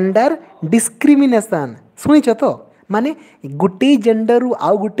जेंडर डिस्क्रिमिनेशन शुणी तो माने गुटे जेंडर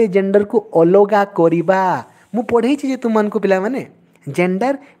आउ गुटे जेंडर को अलगा करिबा मु पढ़े जे तुम को पिला माने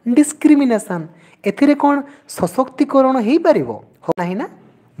जेंडर डिस्क्रिमिनेशन एथिरे कौन सशक्तिकरण हो पारिबो हो नाही ना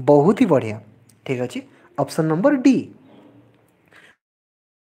बहुत ही बढ़िया ठीक अच्छे ऑप्शन नंबर डी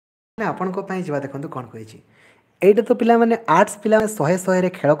आपण जा देखो कौन कही एटा तो पिला माने आर्ट्स पिला शहे शहे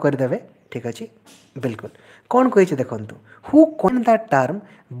खेल करदे ठीक अच्छे बिल्कुल कौन कही देखु हु कौन द टर्म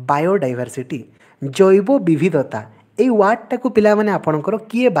बायोडाइवर्सिटी जैव विविधता ये वार्डटा को पिला माने आपणकर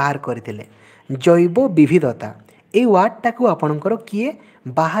किए बाहर करथिले जैव विविधता ये वार्डटा को आपणकर किए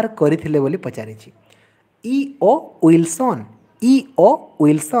बाहर करथिले बोली पचारिछि ई ओ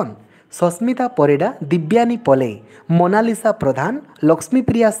विल्सन सस्मिता परिडा दिव्यानी पले मोनालिसा प्रधान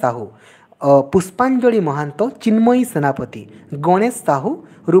लक्ष्मीप्रिया साहू पुष्पांजलि महांत चिन्मयी सेनापति गणेश साहू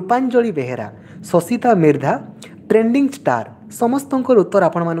रूपांजलि बेहेरा शशिता मिर्धा ट्रेंडिंग स्टार समस्त उत्तर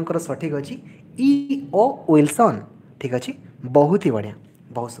आपण मानकर सठिक अच्छी ई ओ विल्सन ठीक अच्छे बहुत ही बढ़िया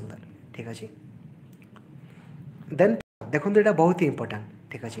बहुत सुंदर ठीक अच्छे देन देखो ये बहुत ही इंपोर्टेंट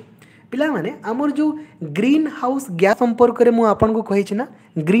ठीक अच्छे पिला माने आमर जो ग्रीन हाउस गैस संपर्क में मुझे कही ना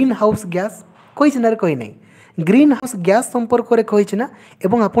ग्रीन हाउस गैस कही ना कही नहीं ग्रीन हाउस गैस संपर्क में कही ना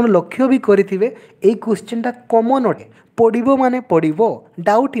एवं आप लक्ष्य भी करेंगे ये क्वेश्चनटा कमन अटे पड़ो माने पड़ो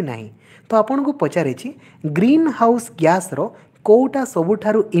डाउट ही नहीं तो आपन को पचारे ग्रीन हाउस गैस रो Kota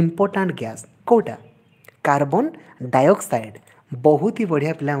सबुठारु important gas Kota carbon dioxide बहुत ही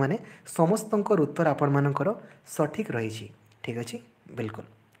बढ़िया पिला माने समस्त उत्तर आपण मानकर सठिक रही ठीक अच्छे बिल्कुल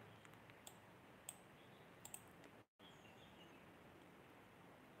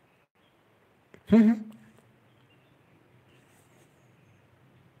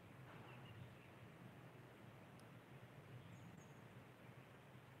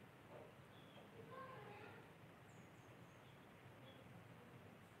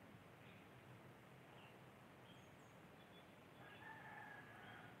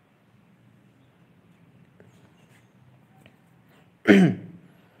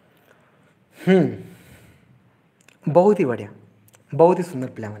बहुत ही बढ़िया बहुत ही सुंदर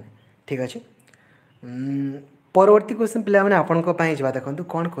पिला माने ठीक अच्छे परवर्ती क्वेश्चन पिला माने आपण को पाई जवा देखंतु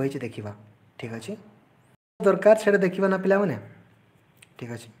कौन कही देखिबा ठीक अच्छे दरकार से देखिबा ना पिला माने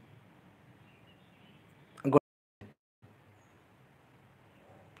ठीक अच्छे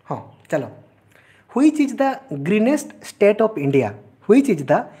हाँ चलो which is the greenest state of India which is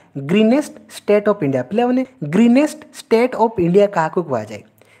the greenest state of India पिला माने ग्रीनेस्ट स्टेट ऑफ इंडिया क्या कह जाए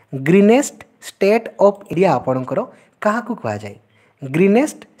ग्रीनेस्ट स्टेट ऑफ इंडिया आपणकर क्या कह जाए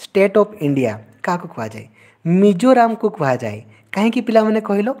ग्रीनेस्ट स्टेट ऑफ इंडिया क्या कह जाए मिजोराम को कह जाए कहीं पिला माने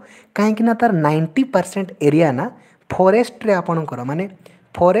कहलो कहीं ना तार 90% एरिया ना फॉरेस्ट रे आपणकर माने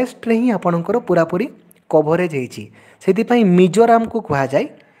फॉरेस्ट रे ही आपणकर पूरा पूरी कवरेज होती से मिजोराम को कह जाए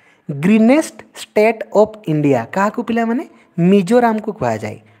ग्रीनेस्ट स्टेट ऑफ इंडिया क्या पिला माने मिजोराम को कह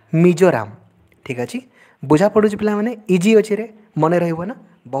जाए मिजोराम ठीक अच्छे बुझा पड़ू पिला माने इजी अच्छे रे मन रहिबो ना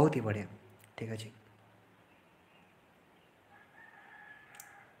बहुत ही बढ़िया ठीक अच्छे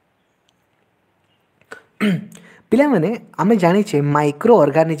पिला माने आमे जानिछे माइक्रो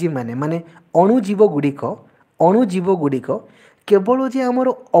ऑर्गेनिज्म माने माने अणुजीव गुड़िक केवल जे आमर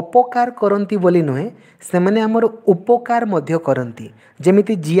अपकार करती बोली नुहे से माने आमर उपकार मध्य करती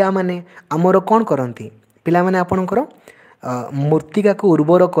जेमिति जिया माने आमर कौन करती पिला माने आपणकर मूर्तिका को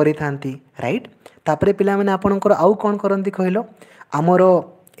उर्वर करि थांती राइट तापरे पिला माने आपणकर आउ कौन करती कहलो आमर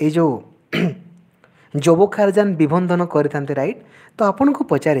ए जो जबोखारजान विबंधन करते राइट तो आपन को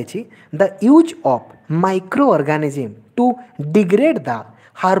पचारे the use of micro organism to degrade the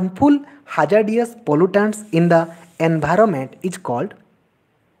harmful हाजार्डियस pollutants in the environment is called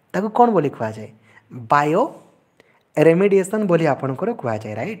ताको कौन बोली कह जाए बायो रेमेडिएशन बोली आपणकर कह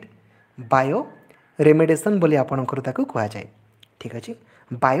जाए राइट बायो रेमेडिएशन बोली आपणकर ताको कह जाए ठीक अच्छे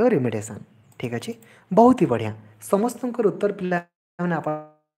बायो रेमेडिएशन ठीक अच्छे बहुत ही बढ़िया समस्त उत्तर पिला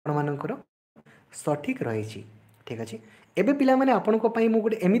मानकर सठिक रही ठीक अच्छे एबे पिला माने आपण को पई मु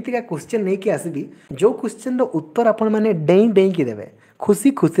गोटे एमितिका क्वेश्चन नहीं कि आसीबी जो क्वेश्चन रो उत्तर आपण माने डेई डेई की देबे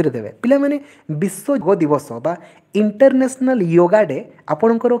खुशी खुशी रे देबे पिला माने विश्व योग दिवस बा इंटरनेशनल योगा डे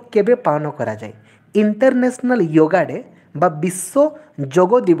आपणकर केबे पालन करा जाय इंटरनेशनल योगा डे बा विश्व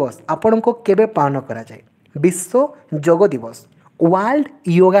योग दिवस आपण को केबे पालन करा जाय विश्व योग दिवस वर्ल्ड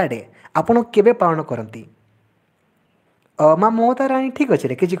योगा डे आपण केबे पालन करंती माँ ममता राणी ठीक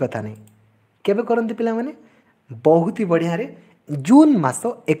अच्छे किसी कथा नहीं केबे करंती पिला माने बहुत ही बढ़िया रे जून मास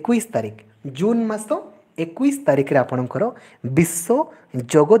 21 तारिख जून मास 21 तारिख रे आपणकर विश्व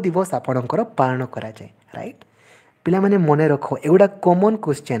योग दिवस आपणकर पालन करा जाए राइट पिला माने मने रखो एगुडा कॉमन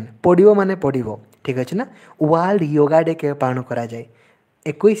क्वेश्चन पढ़िबो माने पढ़िबो ठीक अच्छे ना वर्ल्ड योगा डे के पालन करा जाए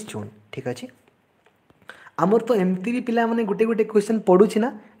 21 जून ठीक अच्छे आमर तो एमती भी पिला माने गोटे गोटे क्वेश्चन पढ़ुछि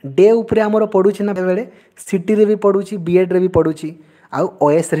ना डे उपरे आमर पढ़ुछि ना बेले सिटी रे भी पढ़ुछि बीएड रे भी पढ़ुछि आउ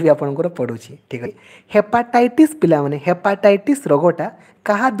ओएस रे भी आपनकर पढुची ठीक है। हेपाटाइटिस पिला माने हेपाटाइटिस रोगटा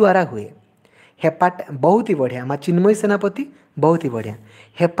कहा द्वारा हुए बहुत ही बढ़िया माँ चिन्मयी सेनापति बहुत ही बढ़िया।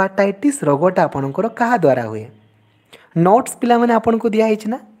 हेपाटाइटिस रोगटा आपनकर कहा द्वारा हुए नोट्स पिला माने आपनको दिया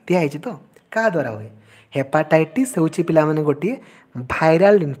ना दिया तो क्या द्वारा हुए हेपाटाइटिस होची पिला माने गोटे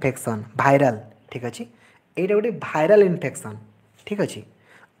भाइराल इन्फेक्शन भाइराल ठीक अच्छे यहाँ गोटे भाइराल इन्फेक्शन ठीक अच्छे।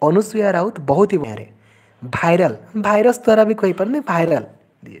 अनुसुया राउत बहुत ही बढ़िया भाइराल भाइरस द्वारा भी कही पारे भाइराल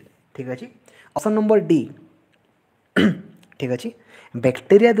ठीक अच्छे। ऑप्शन नंबर डी ठीक अच्छे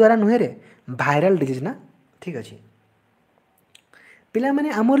बैक्टीरिया द्वारा नुहे रे भाइराल डिजीज ना ठीक अच्छे। पिला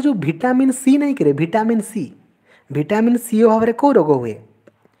माने आमर जो विटामिन सी नहीं करे विटामिन सी अभाव में कौ रोग हुए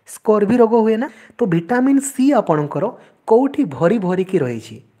स्कर्वी रोग हुए ना तो विटामिन सी आपणकर कौटी भरी भरिकी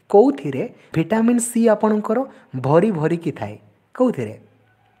रही कौथि विटामिन सी आपणकर भरी भरिकी थाए कौथि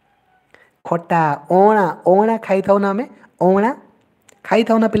खटा अणा अणा खाई था ना आम अणा खाई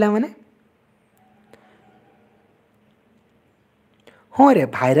था ना पिला माने हाँ रे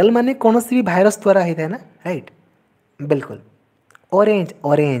भाइराल माने कौन सी भी भाइरस द्वारा होता है ना राइट बिल्कुल ऑरेंज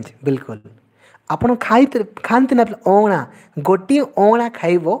ऑरेंज बिल्कुल आपन खाई खाते ना अणा गोटे अणा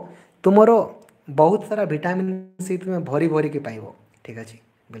खाइब तुमर बहुत सारा विटामिन सी तुम्हें भरी भरी के पाइब ठीक अच्छे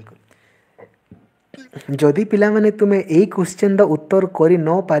बिल्कुल। जदि पिला माने तुम्हें यही क्वेश्चन उत्तर कर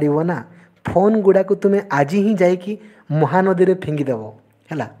न पार ना फोन गुड़ा को तुम्हें आज ही जाकि महानदी में फिंगिदेव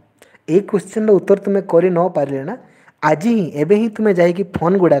है एक क्वेश्चन उत्तर तुम्हें कर न पारे ना आज ही एवं ही तुम्हें जाकि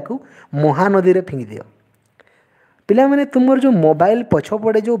फोन गुड़ा को महानदी में फिंगी दियो। पिला माने तुमर जो मोबाइल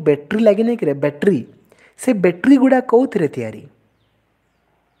पछपड़े जो बैटेरी लगे नहीं कि बैटेरी से बैटेरी गुड़ा कौन तैयारी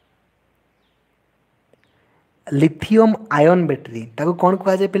लिथियम आयन बैटेरी ताको कौन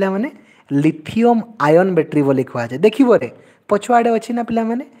कह जाए पिला माने लिथियम आयन बैटेरी बोली कह जाए देखिए रे पछुआड़े अच्छी ना पिला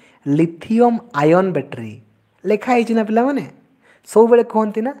माने लिथियम आयन बैटेरी लिखाई ना पिला माने सब बेले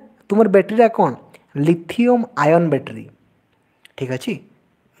कहती ना तुमर बैटेरीटा कौन लिथियम आयन बैटेरी ठीक अच्छे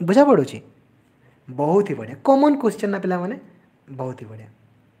बुझा पड़ुची बहुत ही बढ़िया कॉमन क्वेश्चन ना पिला माने बहुत ही बढ़िया।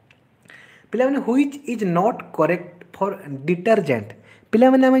 पिला माने which is not correct for detergent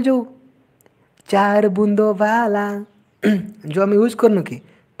पिला माने हमें जो 4 बूंदों वाला जो आम यूज करनु कि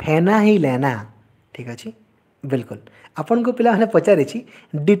फेना ही लेना ठीक अच्छे बिल्कुल। आपन को पिला माने पचारि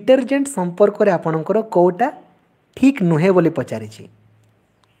डिटर्जेंट संपर्क में आपणकर कौटा ठीक नुहे बोली पचारि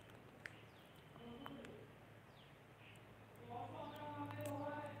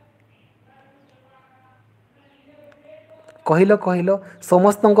कहल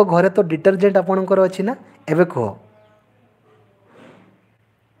समस्त घरे तो डिटर्जेंट आपणकर अच्छी ना एवं कह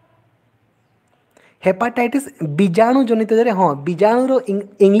हेपाटाइटिस बीजाणु जनित हाँ बीजाणु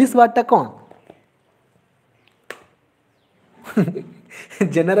इंग्लिश वर्डटा कौन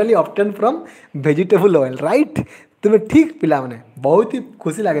generally obtain from vegetable oil right तुम्हें ठीक पिला माने बहुत ही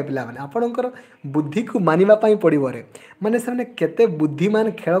खुशी लगे पिला माने आपणकर बुद्धि को मानिबा पई पड़िबो रे माने से केते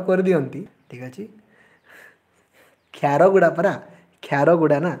बुद्धिमान खेल कर दियंती ठीक अच्छे ख्यार गुड़ा परा ख्यार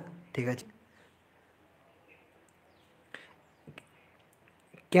गुड़ा ना ठीक अच्छे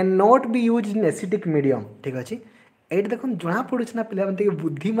can not be use in acidic medium ठीक अच्छे ये देख जना पड़ू ना पे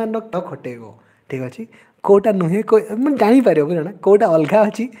बुद्धिमान खटेब ठीक अच्छे कौटा नुहे जापर बुझा कौटा अलग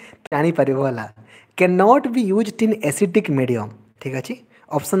अच्छी जापर है can not be use in acidic medium ठीक अच्छे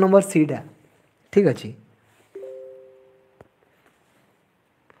ऑप्शन नंबर सी टा ठीक अच्छे।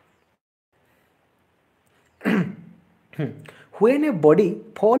 When a body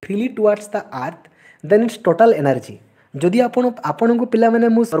fall freely towards the earth then its total energy जदि आपण को पिला माने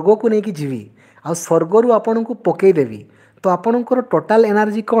मु स्वर्ग को लेकिन जीवी आ स्वर्ग रु आपण को पकई देवी तो आपणकर टोटाल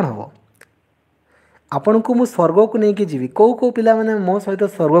एनर्जी कौन हम आपण को मु स्वर्ग को लेकिन जीवी कौ कौ पिला माने मो सहित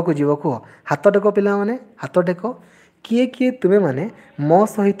स्वर्ग को जीव कह हाथ टेक पिला माने हाथ टेक किए किए तुम्हें माने मो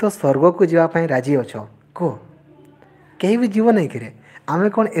सहित स्वर्ग को जीवाई राजी अछ कह कहीं भी जीव नहीं कि आम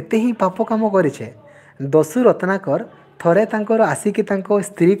कौन एते ही पाप कम करे दस्यु रत्नाकर थरे तांकर आसिकी तांको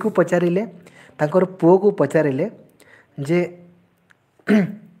स्त्री को पचारिले तांकर पुओ को पचारिले जे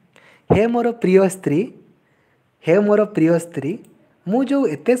हे मोर प्रिय स्त्री मु जो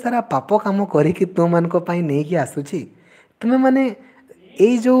एते सारा पाप काम करिकी तुम मानक पई नहीं कि आसुची तुमे माने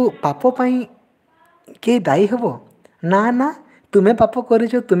ए जो पाप पई के दायी हबो ना ना तुम्हें पाप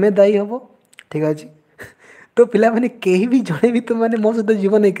करिछो तुम्हें दायी हबो ठीक अछि तो पिला माने केही भी जणे भी तुम माने मो सहित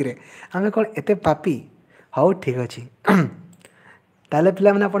जीवन नहीं करे आमे कोन एते पापी हाँ ठीक अच्छे ताले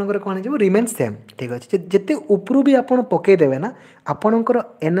पिला माने आपनकर कौन हो रिमेन सेम ठीक अच्छे जिते उपरू भी आपन पकईदेवे ना आपणकर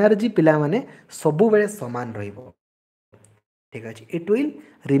एनर्जी पिला माने सबु बेले समान रहिबो ठीक अच्छे इट विल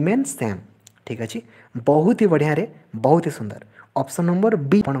रिमेन सेम ठीक अच्छे बहुत ही बढ़िया रे बहुत ही सुंदर ऑप्शन नंबर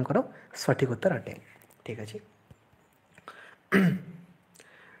बी आपनकर सठिक उत्तर अटे ठीक अच्छे।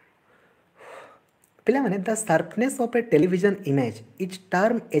 पिला माने the sharpness of A television image is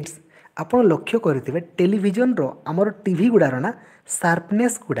term as आपण लक्ष्य करथिबे टेलीविजन रो हमर टीवी गुडार ना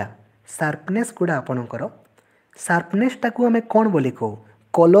शार्पनेस गुडा आपणकर शार्पनेस टाकू आमे कोन बोली कहू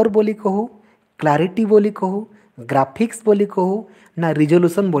कलर बोली कहू क्लारिटी बोली कहू ग्राफिक्स बोली कहू ना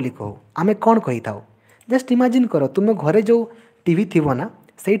रिजोल्यूशन बोली कहू आमे कोन कहि थाओ जस्ट इमेजिन करो तुम घरे जो टीवी थिबो ना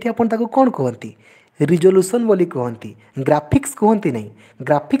सेठी आपण ताको कोन कहंती रिजोल्यूशन बोली कहती ग्राफिक्स कहती नहीं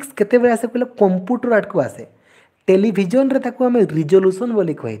ग्राफिक्स केते बेले आसे कहले कंप्यूटर आर्ट को आसे टेलीविजन रे ताको आमे रिजोल्यूशन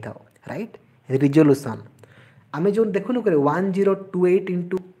बोली कहि थाओ राइट रिजोल्यूशन आमे जो देखुनु करे 1028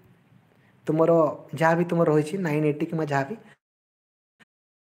 इंटू तुमरो जहाँ भी तुम रही 980 कि जहाँ भी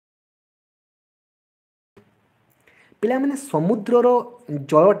पिला माने समुद्रर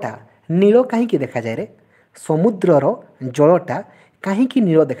जलटा नील कहीं देखा जाए रे समुद्रर जलटा कहीं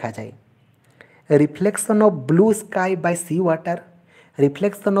नील देखा जाए reflection of blue sky bye C water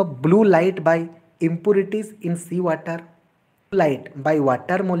reflection of blue light by impurities in sea water light by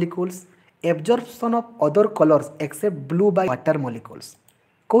water molecules absorption of other colors except blue by water molecules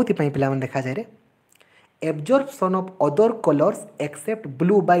कौथि पई पिला मन देखा जाय रे absorption of other colours accept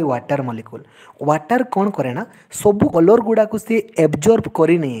blue by water molecule water कौन करे ना सब कलर गुडा को सी एब्जॉर्ब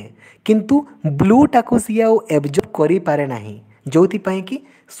करी नहीं है किंतु ब्लू टाको सी आ एब्जॉर्ब करी पारे नाही जोथि पई कि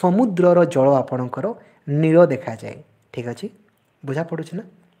समुद्रर जल आपणकर नील देखा जाए ठीक अच्छे बुझा पड़ुछ ना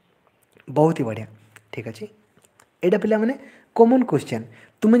बहुत ही बढ़िया ठीक अच्छे एटा पिला माने कॉमन क्वेश्चन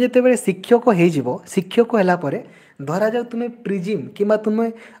तुम जिते बड़े शिक्षक हो शिक्षक है धरा जाओ तुम्हें प्रिजिम कि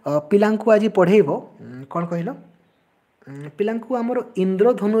तुम्हें पिला आज पढ़ेब कौन कहल पिला आमर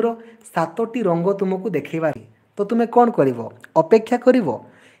इंद्रधनुर 7टी रंग तुमको देखा तो तुम्हें कौन कर अपेक्षा कर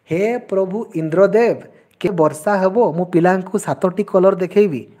हे प्रभु इंद्रदेव के वर्षा हेब मो पिला 7टी कलर देखी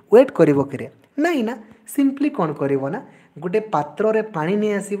वेट कर नाई ना सिंपली कौन कर गोटे पात्र रे पानी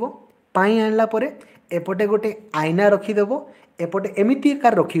नहीं आसब पानी आणला परे एपटे गोटे आईना रखीदेव एपटे एमती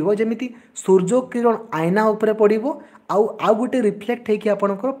एकार रखिबो जेमिति सूर्य किरण आईना उपरे पड़िबो आउ गोटे रिफ्लेक्ट होइकि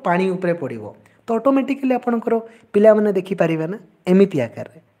आपणकर पानी उपरे पड़िबो तो ऑटोमेटिकली आपणकर पिला माने देखि पारिबे ना एमती आकार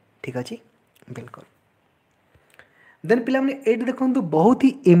रे ठीक अछि बिल्कुल देन पिला माने एट देखंतु बहुत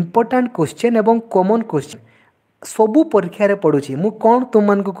ही इंपोर्टेंट क्वेश्चन एवं कॉमन क्वेश्चन सबु परीक्षा रे पडुछि मु कोन तुम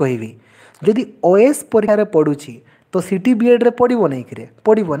मान को कहिबी जदि ओएस परीक्षा रे पडुछि तो सिटी बीएड रे पड़िबो नै कि रे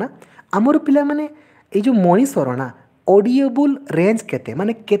पड़िबो ना आमर पिला माने ए जो मनीषर ना ऑडिएबल रेंज केते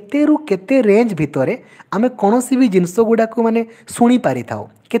माने केते रु केते रेंज भितरे आमे कोनोसी भी जिंस गुडा को माने सुनी पारि थाओ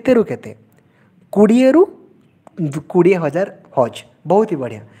केते रु केते 20 रु 20,000 हज बहुत ही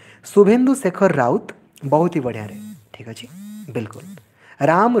बढ़िया शुभेंदु शेखर राउत बहुत ही बढ़िया रे ठीक अछि बिल्कुल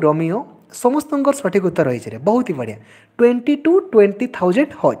राम रोमियो समस्त सठिक उत्तर रही रे बहुत ही बढ़िया 20 to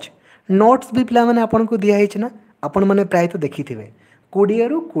 20,000 हज नोट्स भी पिला माने आपन को दिया है ना आपण माने प्राय तो देखि थिबे 20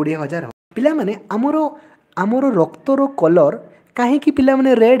 रु 20,000 पिला माने आमर रक्तर कलर कहीं पिला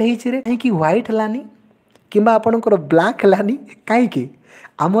माने रेड होइछि रे कहीं व्हाइट हलानी किंबा आपणकर ब्लैक हलानी कहीं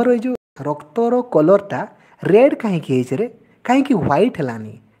आमर जो रक्तर कलरटा रेड कहीं होइछि रे कहीं व्हाइट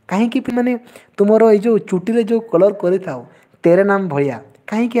हलानी कहीं माने तुमर ए जो चुटी रे जो कलर करि थाओ तेरे नाम भलिया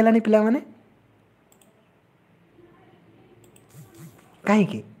कहीं हलानी पिला माने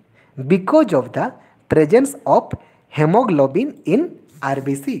कहीं because of the presence of haemoglobin in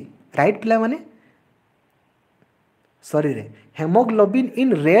RBC right पिला माने सॉरी रे haemoglobin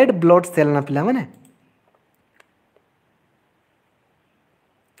in red blood cell ना पिला माने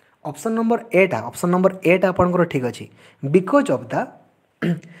ऑप्शन नंबर 8 आपनकर ठीक अछि because of the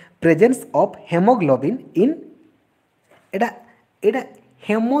presence of haemoglobin in Etah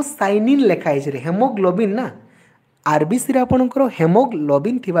haemocyanin लेखा है हेमोग्लोबिन ना आरबीसी रे आपनकर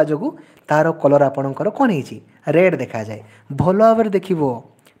हेमोग्लोबिन थिबा जोगु तार कलर आपनकर कोन हेछि रेड देखा जाए भलो भाव देखिबो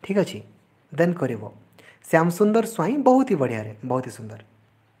ठीक अछि देन करिवो श्याम सुंदर स्वाई बहुत ही बढ़िया रे बहुत ही सुंदर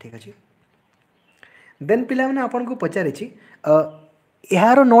ठीक अच्छे देन पिला माने आपन को पचारे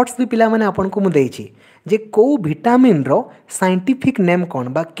यार नोट्स भी पिला माने आपन को मु देछि जे को विटामिन रो साइंटिफिक नेम कौन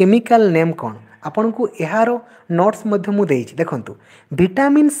बा केमिकल नेम कौन आपन को यार नोट्स मध्य मु देछि देखंतु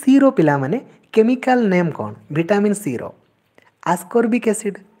विटामिन सी रो पिला माने केमिकल नेम कौन विटामिन सी रो आस्कॉर्बिक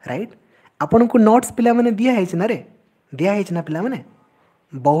एसिड राइट आपन को नोट्स पिला माने दिया है ना रे दिया है ना पिला माने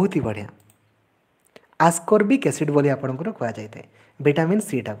बहुत ही बढ़िया आस्कॉर्बिक एसिड बोली आपको कह जाए विटामिन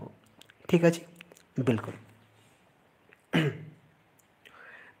सी टाको ठीक अच्छे बिल्कुल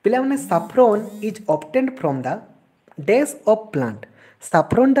पिला माने साफ्रॉन is obtained from the dash of plant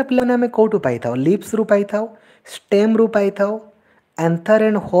साफ्रॉनटा पिला माने कौटू पाई था लीव्स रु पाई था स्टेम रु पाई था एंथर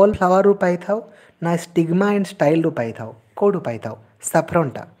एंड होल फ्लावर रु पाई था ना स्टिग्मा एंड स्टाइल रु पाई था कौटू पाई था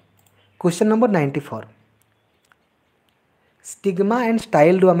साफ्रॉनटा question number 94 stigma and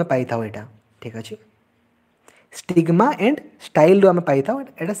style रु आमे पाई था एटा ठीक अच्छे स्टिग्मा एंड स्टाइल आम पाई था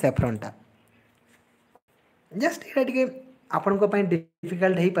एटा सेफ्रनटा जस्ट ये टे आपण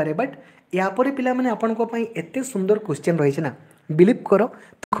डिफिकल्ट हो पारे बट या पर पिला माने आपण एते सुंदर क्वेश्चन रही ना बिलीव कर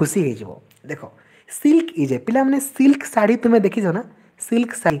तो खुशी हो देख सिल्क इजे पिला माने सिल्क साड़ी तुम्हें देखीच ना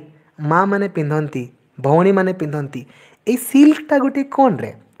सिल्क साड़ी माँ मैंने पिंधती भौणी मैंने पिंधती ये सिल्कटा गोटे कौन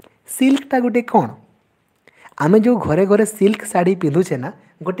रे सिल्कटा गोटे कौन आमे जो घरे घरे सिल्क साड़ी पिंधुचे ना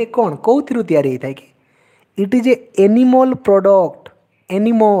गोटे कौन कौन तैयारी होता है कि it is a animal product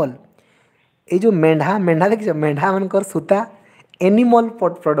animal ये जो मेढ़ा मेढ़ा देखिए मेढ़ा मानकर सूता एनिमल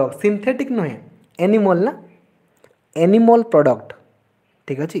प्रोडक्ट सिंथेटिक नुहे एनिमल ना एनिमल प्रोडक्ट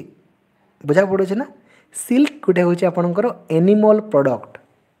ठीक अच्छे बुझा पड़े ना सिल्क गोटे हूँ आपणकर एनिमल प्रोडक्ट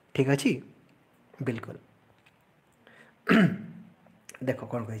ठीक अच्छे बिल्कुल देख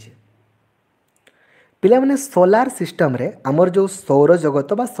कौन कही पिला माने सोलार सिस्टम रे आमर जो सौर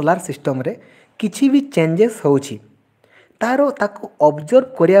जगत बा सोलार सिस्टम रे किछि भी चेंजेस होउछि तारो ताको ऑब्जर्व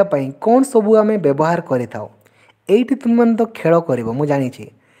करिया पई कोन सबु आमे व्यवहार करिथाओ एइठी तुम मन तो खेल करिवो मु जानि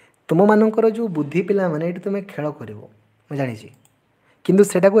छी तुम मानकर जो बुद्धि पिला माने एइठी तुमे खेल करिवो मु जानि छी किंतु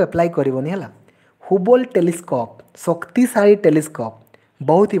सेटा को अप्लाई करिवोनी हला हुबल टेलीस्कोप शक्तिशाली टेलीस्कोप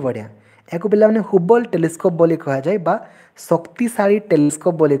बहुत ही बढ़िया याको पिला माने हुबल टेलीस्कोप बोली कहा जाए बा शक्तिशाली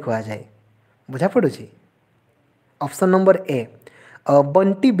टेलीस्कोप बोली कहा जाए बुझा पड़ुछि option number A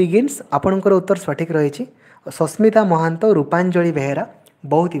Bunty begins आपणकर उत्तर सठिक रही सस्मिता महांत रूपांजलि बेहेरा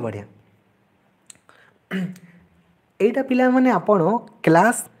बहुत ही बढ़िया एटा पिला माने आपण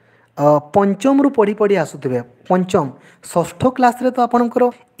क्लास पंचम रु पढ़ी पढ़ी आसुथिबे पंचम षष्ठ क्लास रे तो आपणकर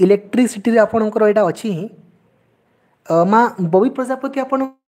इलेक्ट्रिसिटी रे आपणकर एटा अछि ही माँ बबी प्रजापति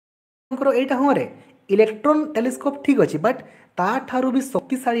आपणकर एटा हो रे इलेक्ट्रॉन टेलीस्कोप ठीक अच्छे बट ता ठारू भी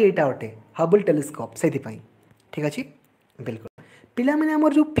शक्तिशाली एटा अटे हबल टेलीस्कोप से ठीक अच्छे बिल्कुल पिला माने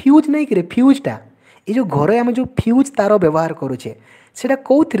हमर जो फ्यूज नहीं कि फ्यूजटा ये जो घरे आम जो फ्यूज तार व्यवहार करुचे सेटा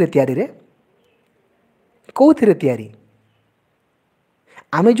कौथिरे तैयारी रे कौथिरे तैयारी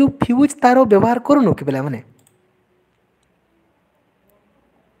आमे जो फ्यूज तार व्यवहार करूनु कि पिला माने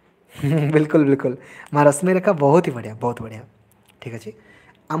बिल्कुल बिल्कुल माँ रश्मि रेखा बहुत ही बढ़िया ठीक अच्छे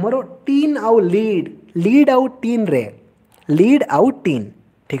आमर टीन आउ लीड लीड आउ टीन रे लीड आउ टीन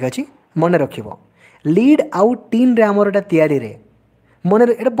ठीक अच्छे मन रखिबो लीड आउ टीन रे आमर एटा तैयारी रे मन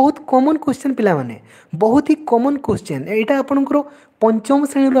एटा बहुत कॉमन क्वेश्चन पिला माने बहुत ही कॉमन क्वेश्चन एटा आपनकर पंचम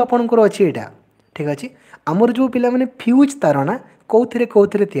श्रेणी रो आपनकर अछि एटा ठीक अच्छे आमर जो पिला माने फ्यूज तार ना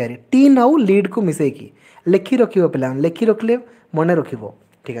कौथिरे तैयारी टीन आउ लीड को मिसेकी लेखि रखिबो पिला लेखि रखले मन रखिबो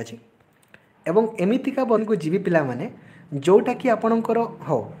ठीक अच्छे एवं एमितिका बन को जीवी पिला माने जोटा कि आपणकर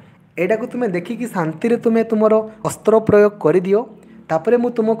हो एटा को तुम देखिकी शांति रे तुम तुमर अस्त्र प्रयोग कर दियो तापरे मु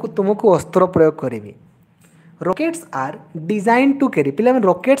तुमको अस्त्र प्रयोग करी rockets are design to carry पिला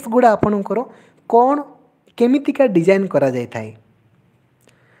रॉकेट्स गुड़ा आपणकर कौन केमितिका डिजाइन करा जाय थाए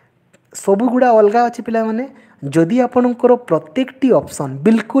सबु गुड़ा अलगा अच्छे पिला माने जदि आपणकर प्रत्येकटी ऑप्शन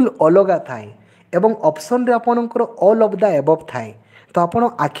बिल्कुल अलगा थाए एवं ऑप्शन रे आपणकर ऑल ऑफ द एबव थाए तो आपण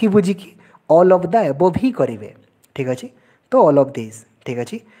आखि बुझिकी ऑल ऑफ द एबव ही करेंगे ठीक अच्छे तो ऑल ऑफ दिस ठीक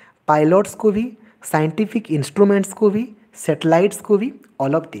अच्छे पायलट्स को भी साइंटिफिक इंस्ट्रूमेंट्स को भी सैटेलाइट्स को भी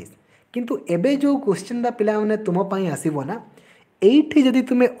ऑल ऑफ दिस किंतु एबे जो क्वेश्चन पिला माने तुम पाई आसीबो ना एठी जदि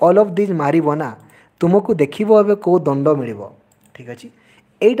तुमे ऑल ऑफ दिस मारिबो ना तुमको देखिबो एबे को दंड मिलिबो ठीक अच्छे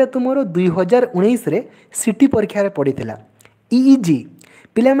एटा तुमरो 2019 रे सिटी परीक्षा रे पड़ीथिला ईईजी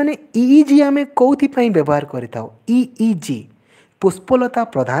पिला माने ईईजी आमे कोथि पई व्यवहार करिताओ ईईजी पुष्पलता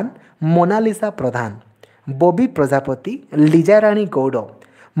प्रधान मोनालिसा प्रधान बबी प्रजापति लीजाराणी गौड़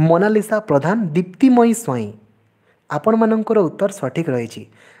मोनालिसा प्रधान दीप्तिमयी स्वाई आपण मानकर उत्तर सठिक रही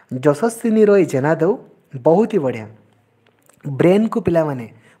यशस्विनी रॉय जेनादेव बहुत ही बढ़िया ब्रेन को पिला माने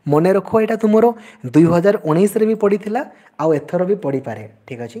मन रख यहाँ तुमर 2019 रे भी पड़ी आउ एथर भी पड़ी पारे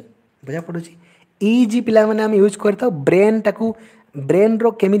ठीक अच्छे बुझा पड़ुची ईजी पिला माने आम यूज करता ब्रेन टाकू ब्रेन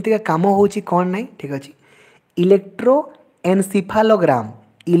रो केमितिका काम होची कौन नहीं ठीक अच्छे इलेक्ट्रो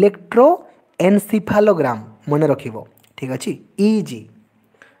एनसीफालोग्राम मन रखिबो ठीक अच्छे ईजी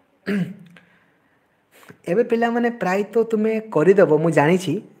एबे पिला माने प्राय तो तुम्हें करदेव मुझे जानी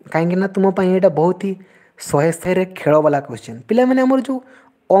कहीं तुम यहाँ बहुत ही शहे शहे खेल वाला क्वेश्चन पिला माने हमर जो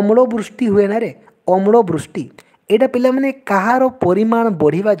अम्ल वृष्टि हुए ना रे अम्ल वृष्टि एटा पिला माने कहार परिमाण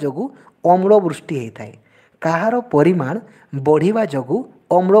बढ़िवा जोगु अम्ल वृष्टि होता है कहार परिमाण बढ़िवा जोगु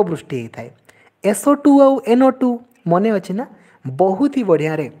अम्ल वृष्टि होता है SO2 आउ NO2 मने अच्छे ना बहुत ही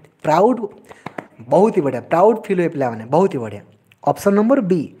बढ़िया रे प्राउड बहुत ही बढ़िया प्राउड फील हुए पिला माने बहुत ही बढ़िया ऑप्शन नंबर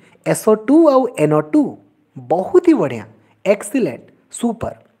बी SO2 आउ NO2 बहुत ही बढ़िया एक्सीलेंट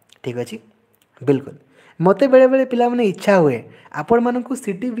सुपर ठीक अच्छे बिल्कुल मते बेले बेले पिला माने इच्छा हुए आपण मानकु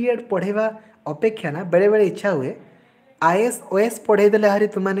सिटी बीएड पढ़ेवा अपेक्षा ना बेले बेले इच्छा हुए आईएएस ओएस पढ़े देले हरी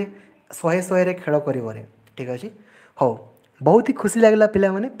तुमने 100 रे खेल कर ठीक अच्छे हो बहुत ही खुशी लगला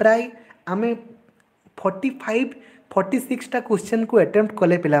पिला माने प्राय आमे 45-46 क्वेश्चन को अटेम्प्ट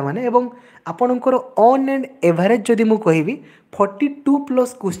कले पिला माने एवं आपणकर ऑन एंड एवरेज जदि मु कहिबी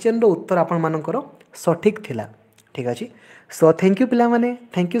 42+ क्वेश्चन रो उत्तर आपण मानकर सठिक थिला ठीक अच्छे सो थैंक यू पिला माने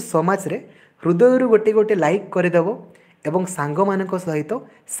थैंक यू सो मच रे हृदय गोटे गोटे लाइक करदेव एवं सांग मानक सहित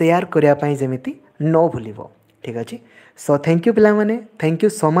शेयर करने पाई जेमिति न भूलिबो ठीक अच्छे सो थैंक यू पिला माने थैंक यू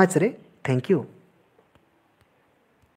सो मच रे थैंक यू।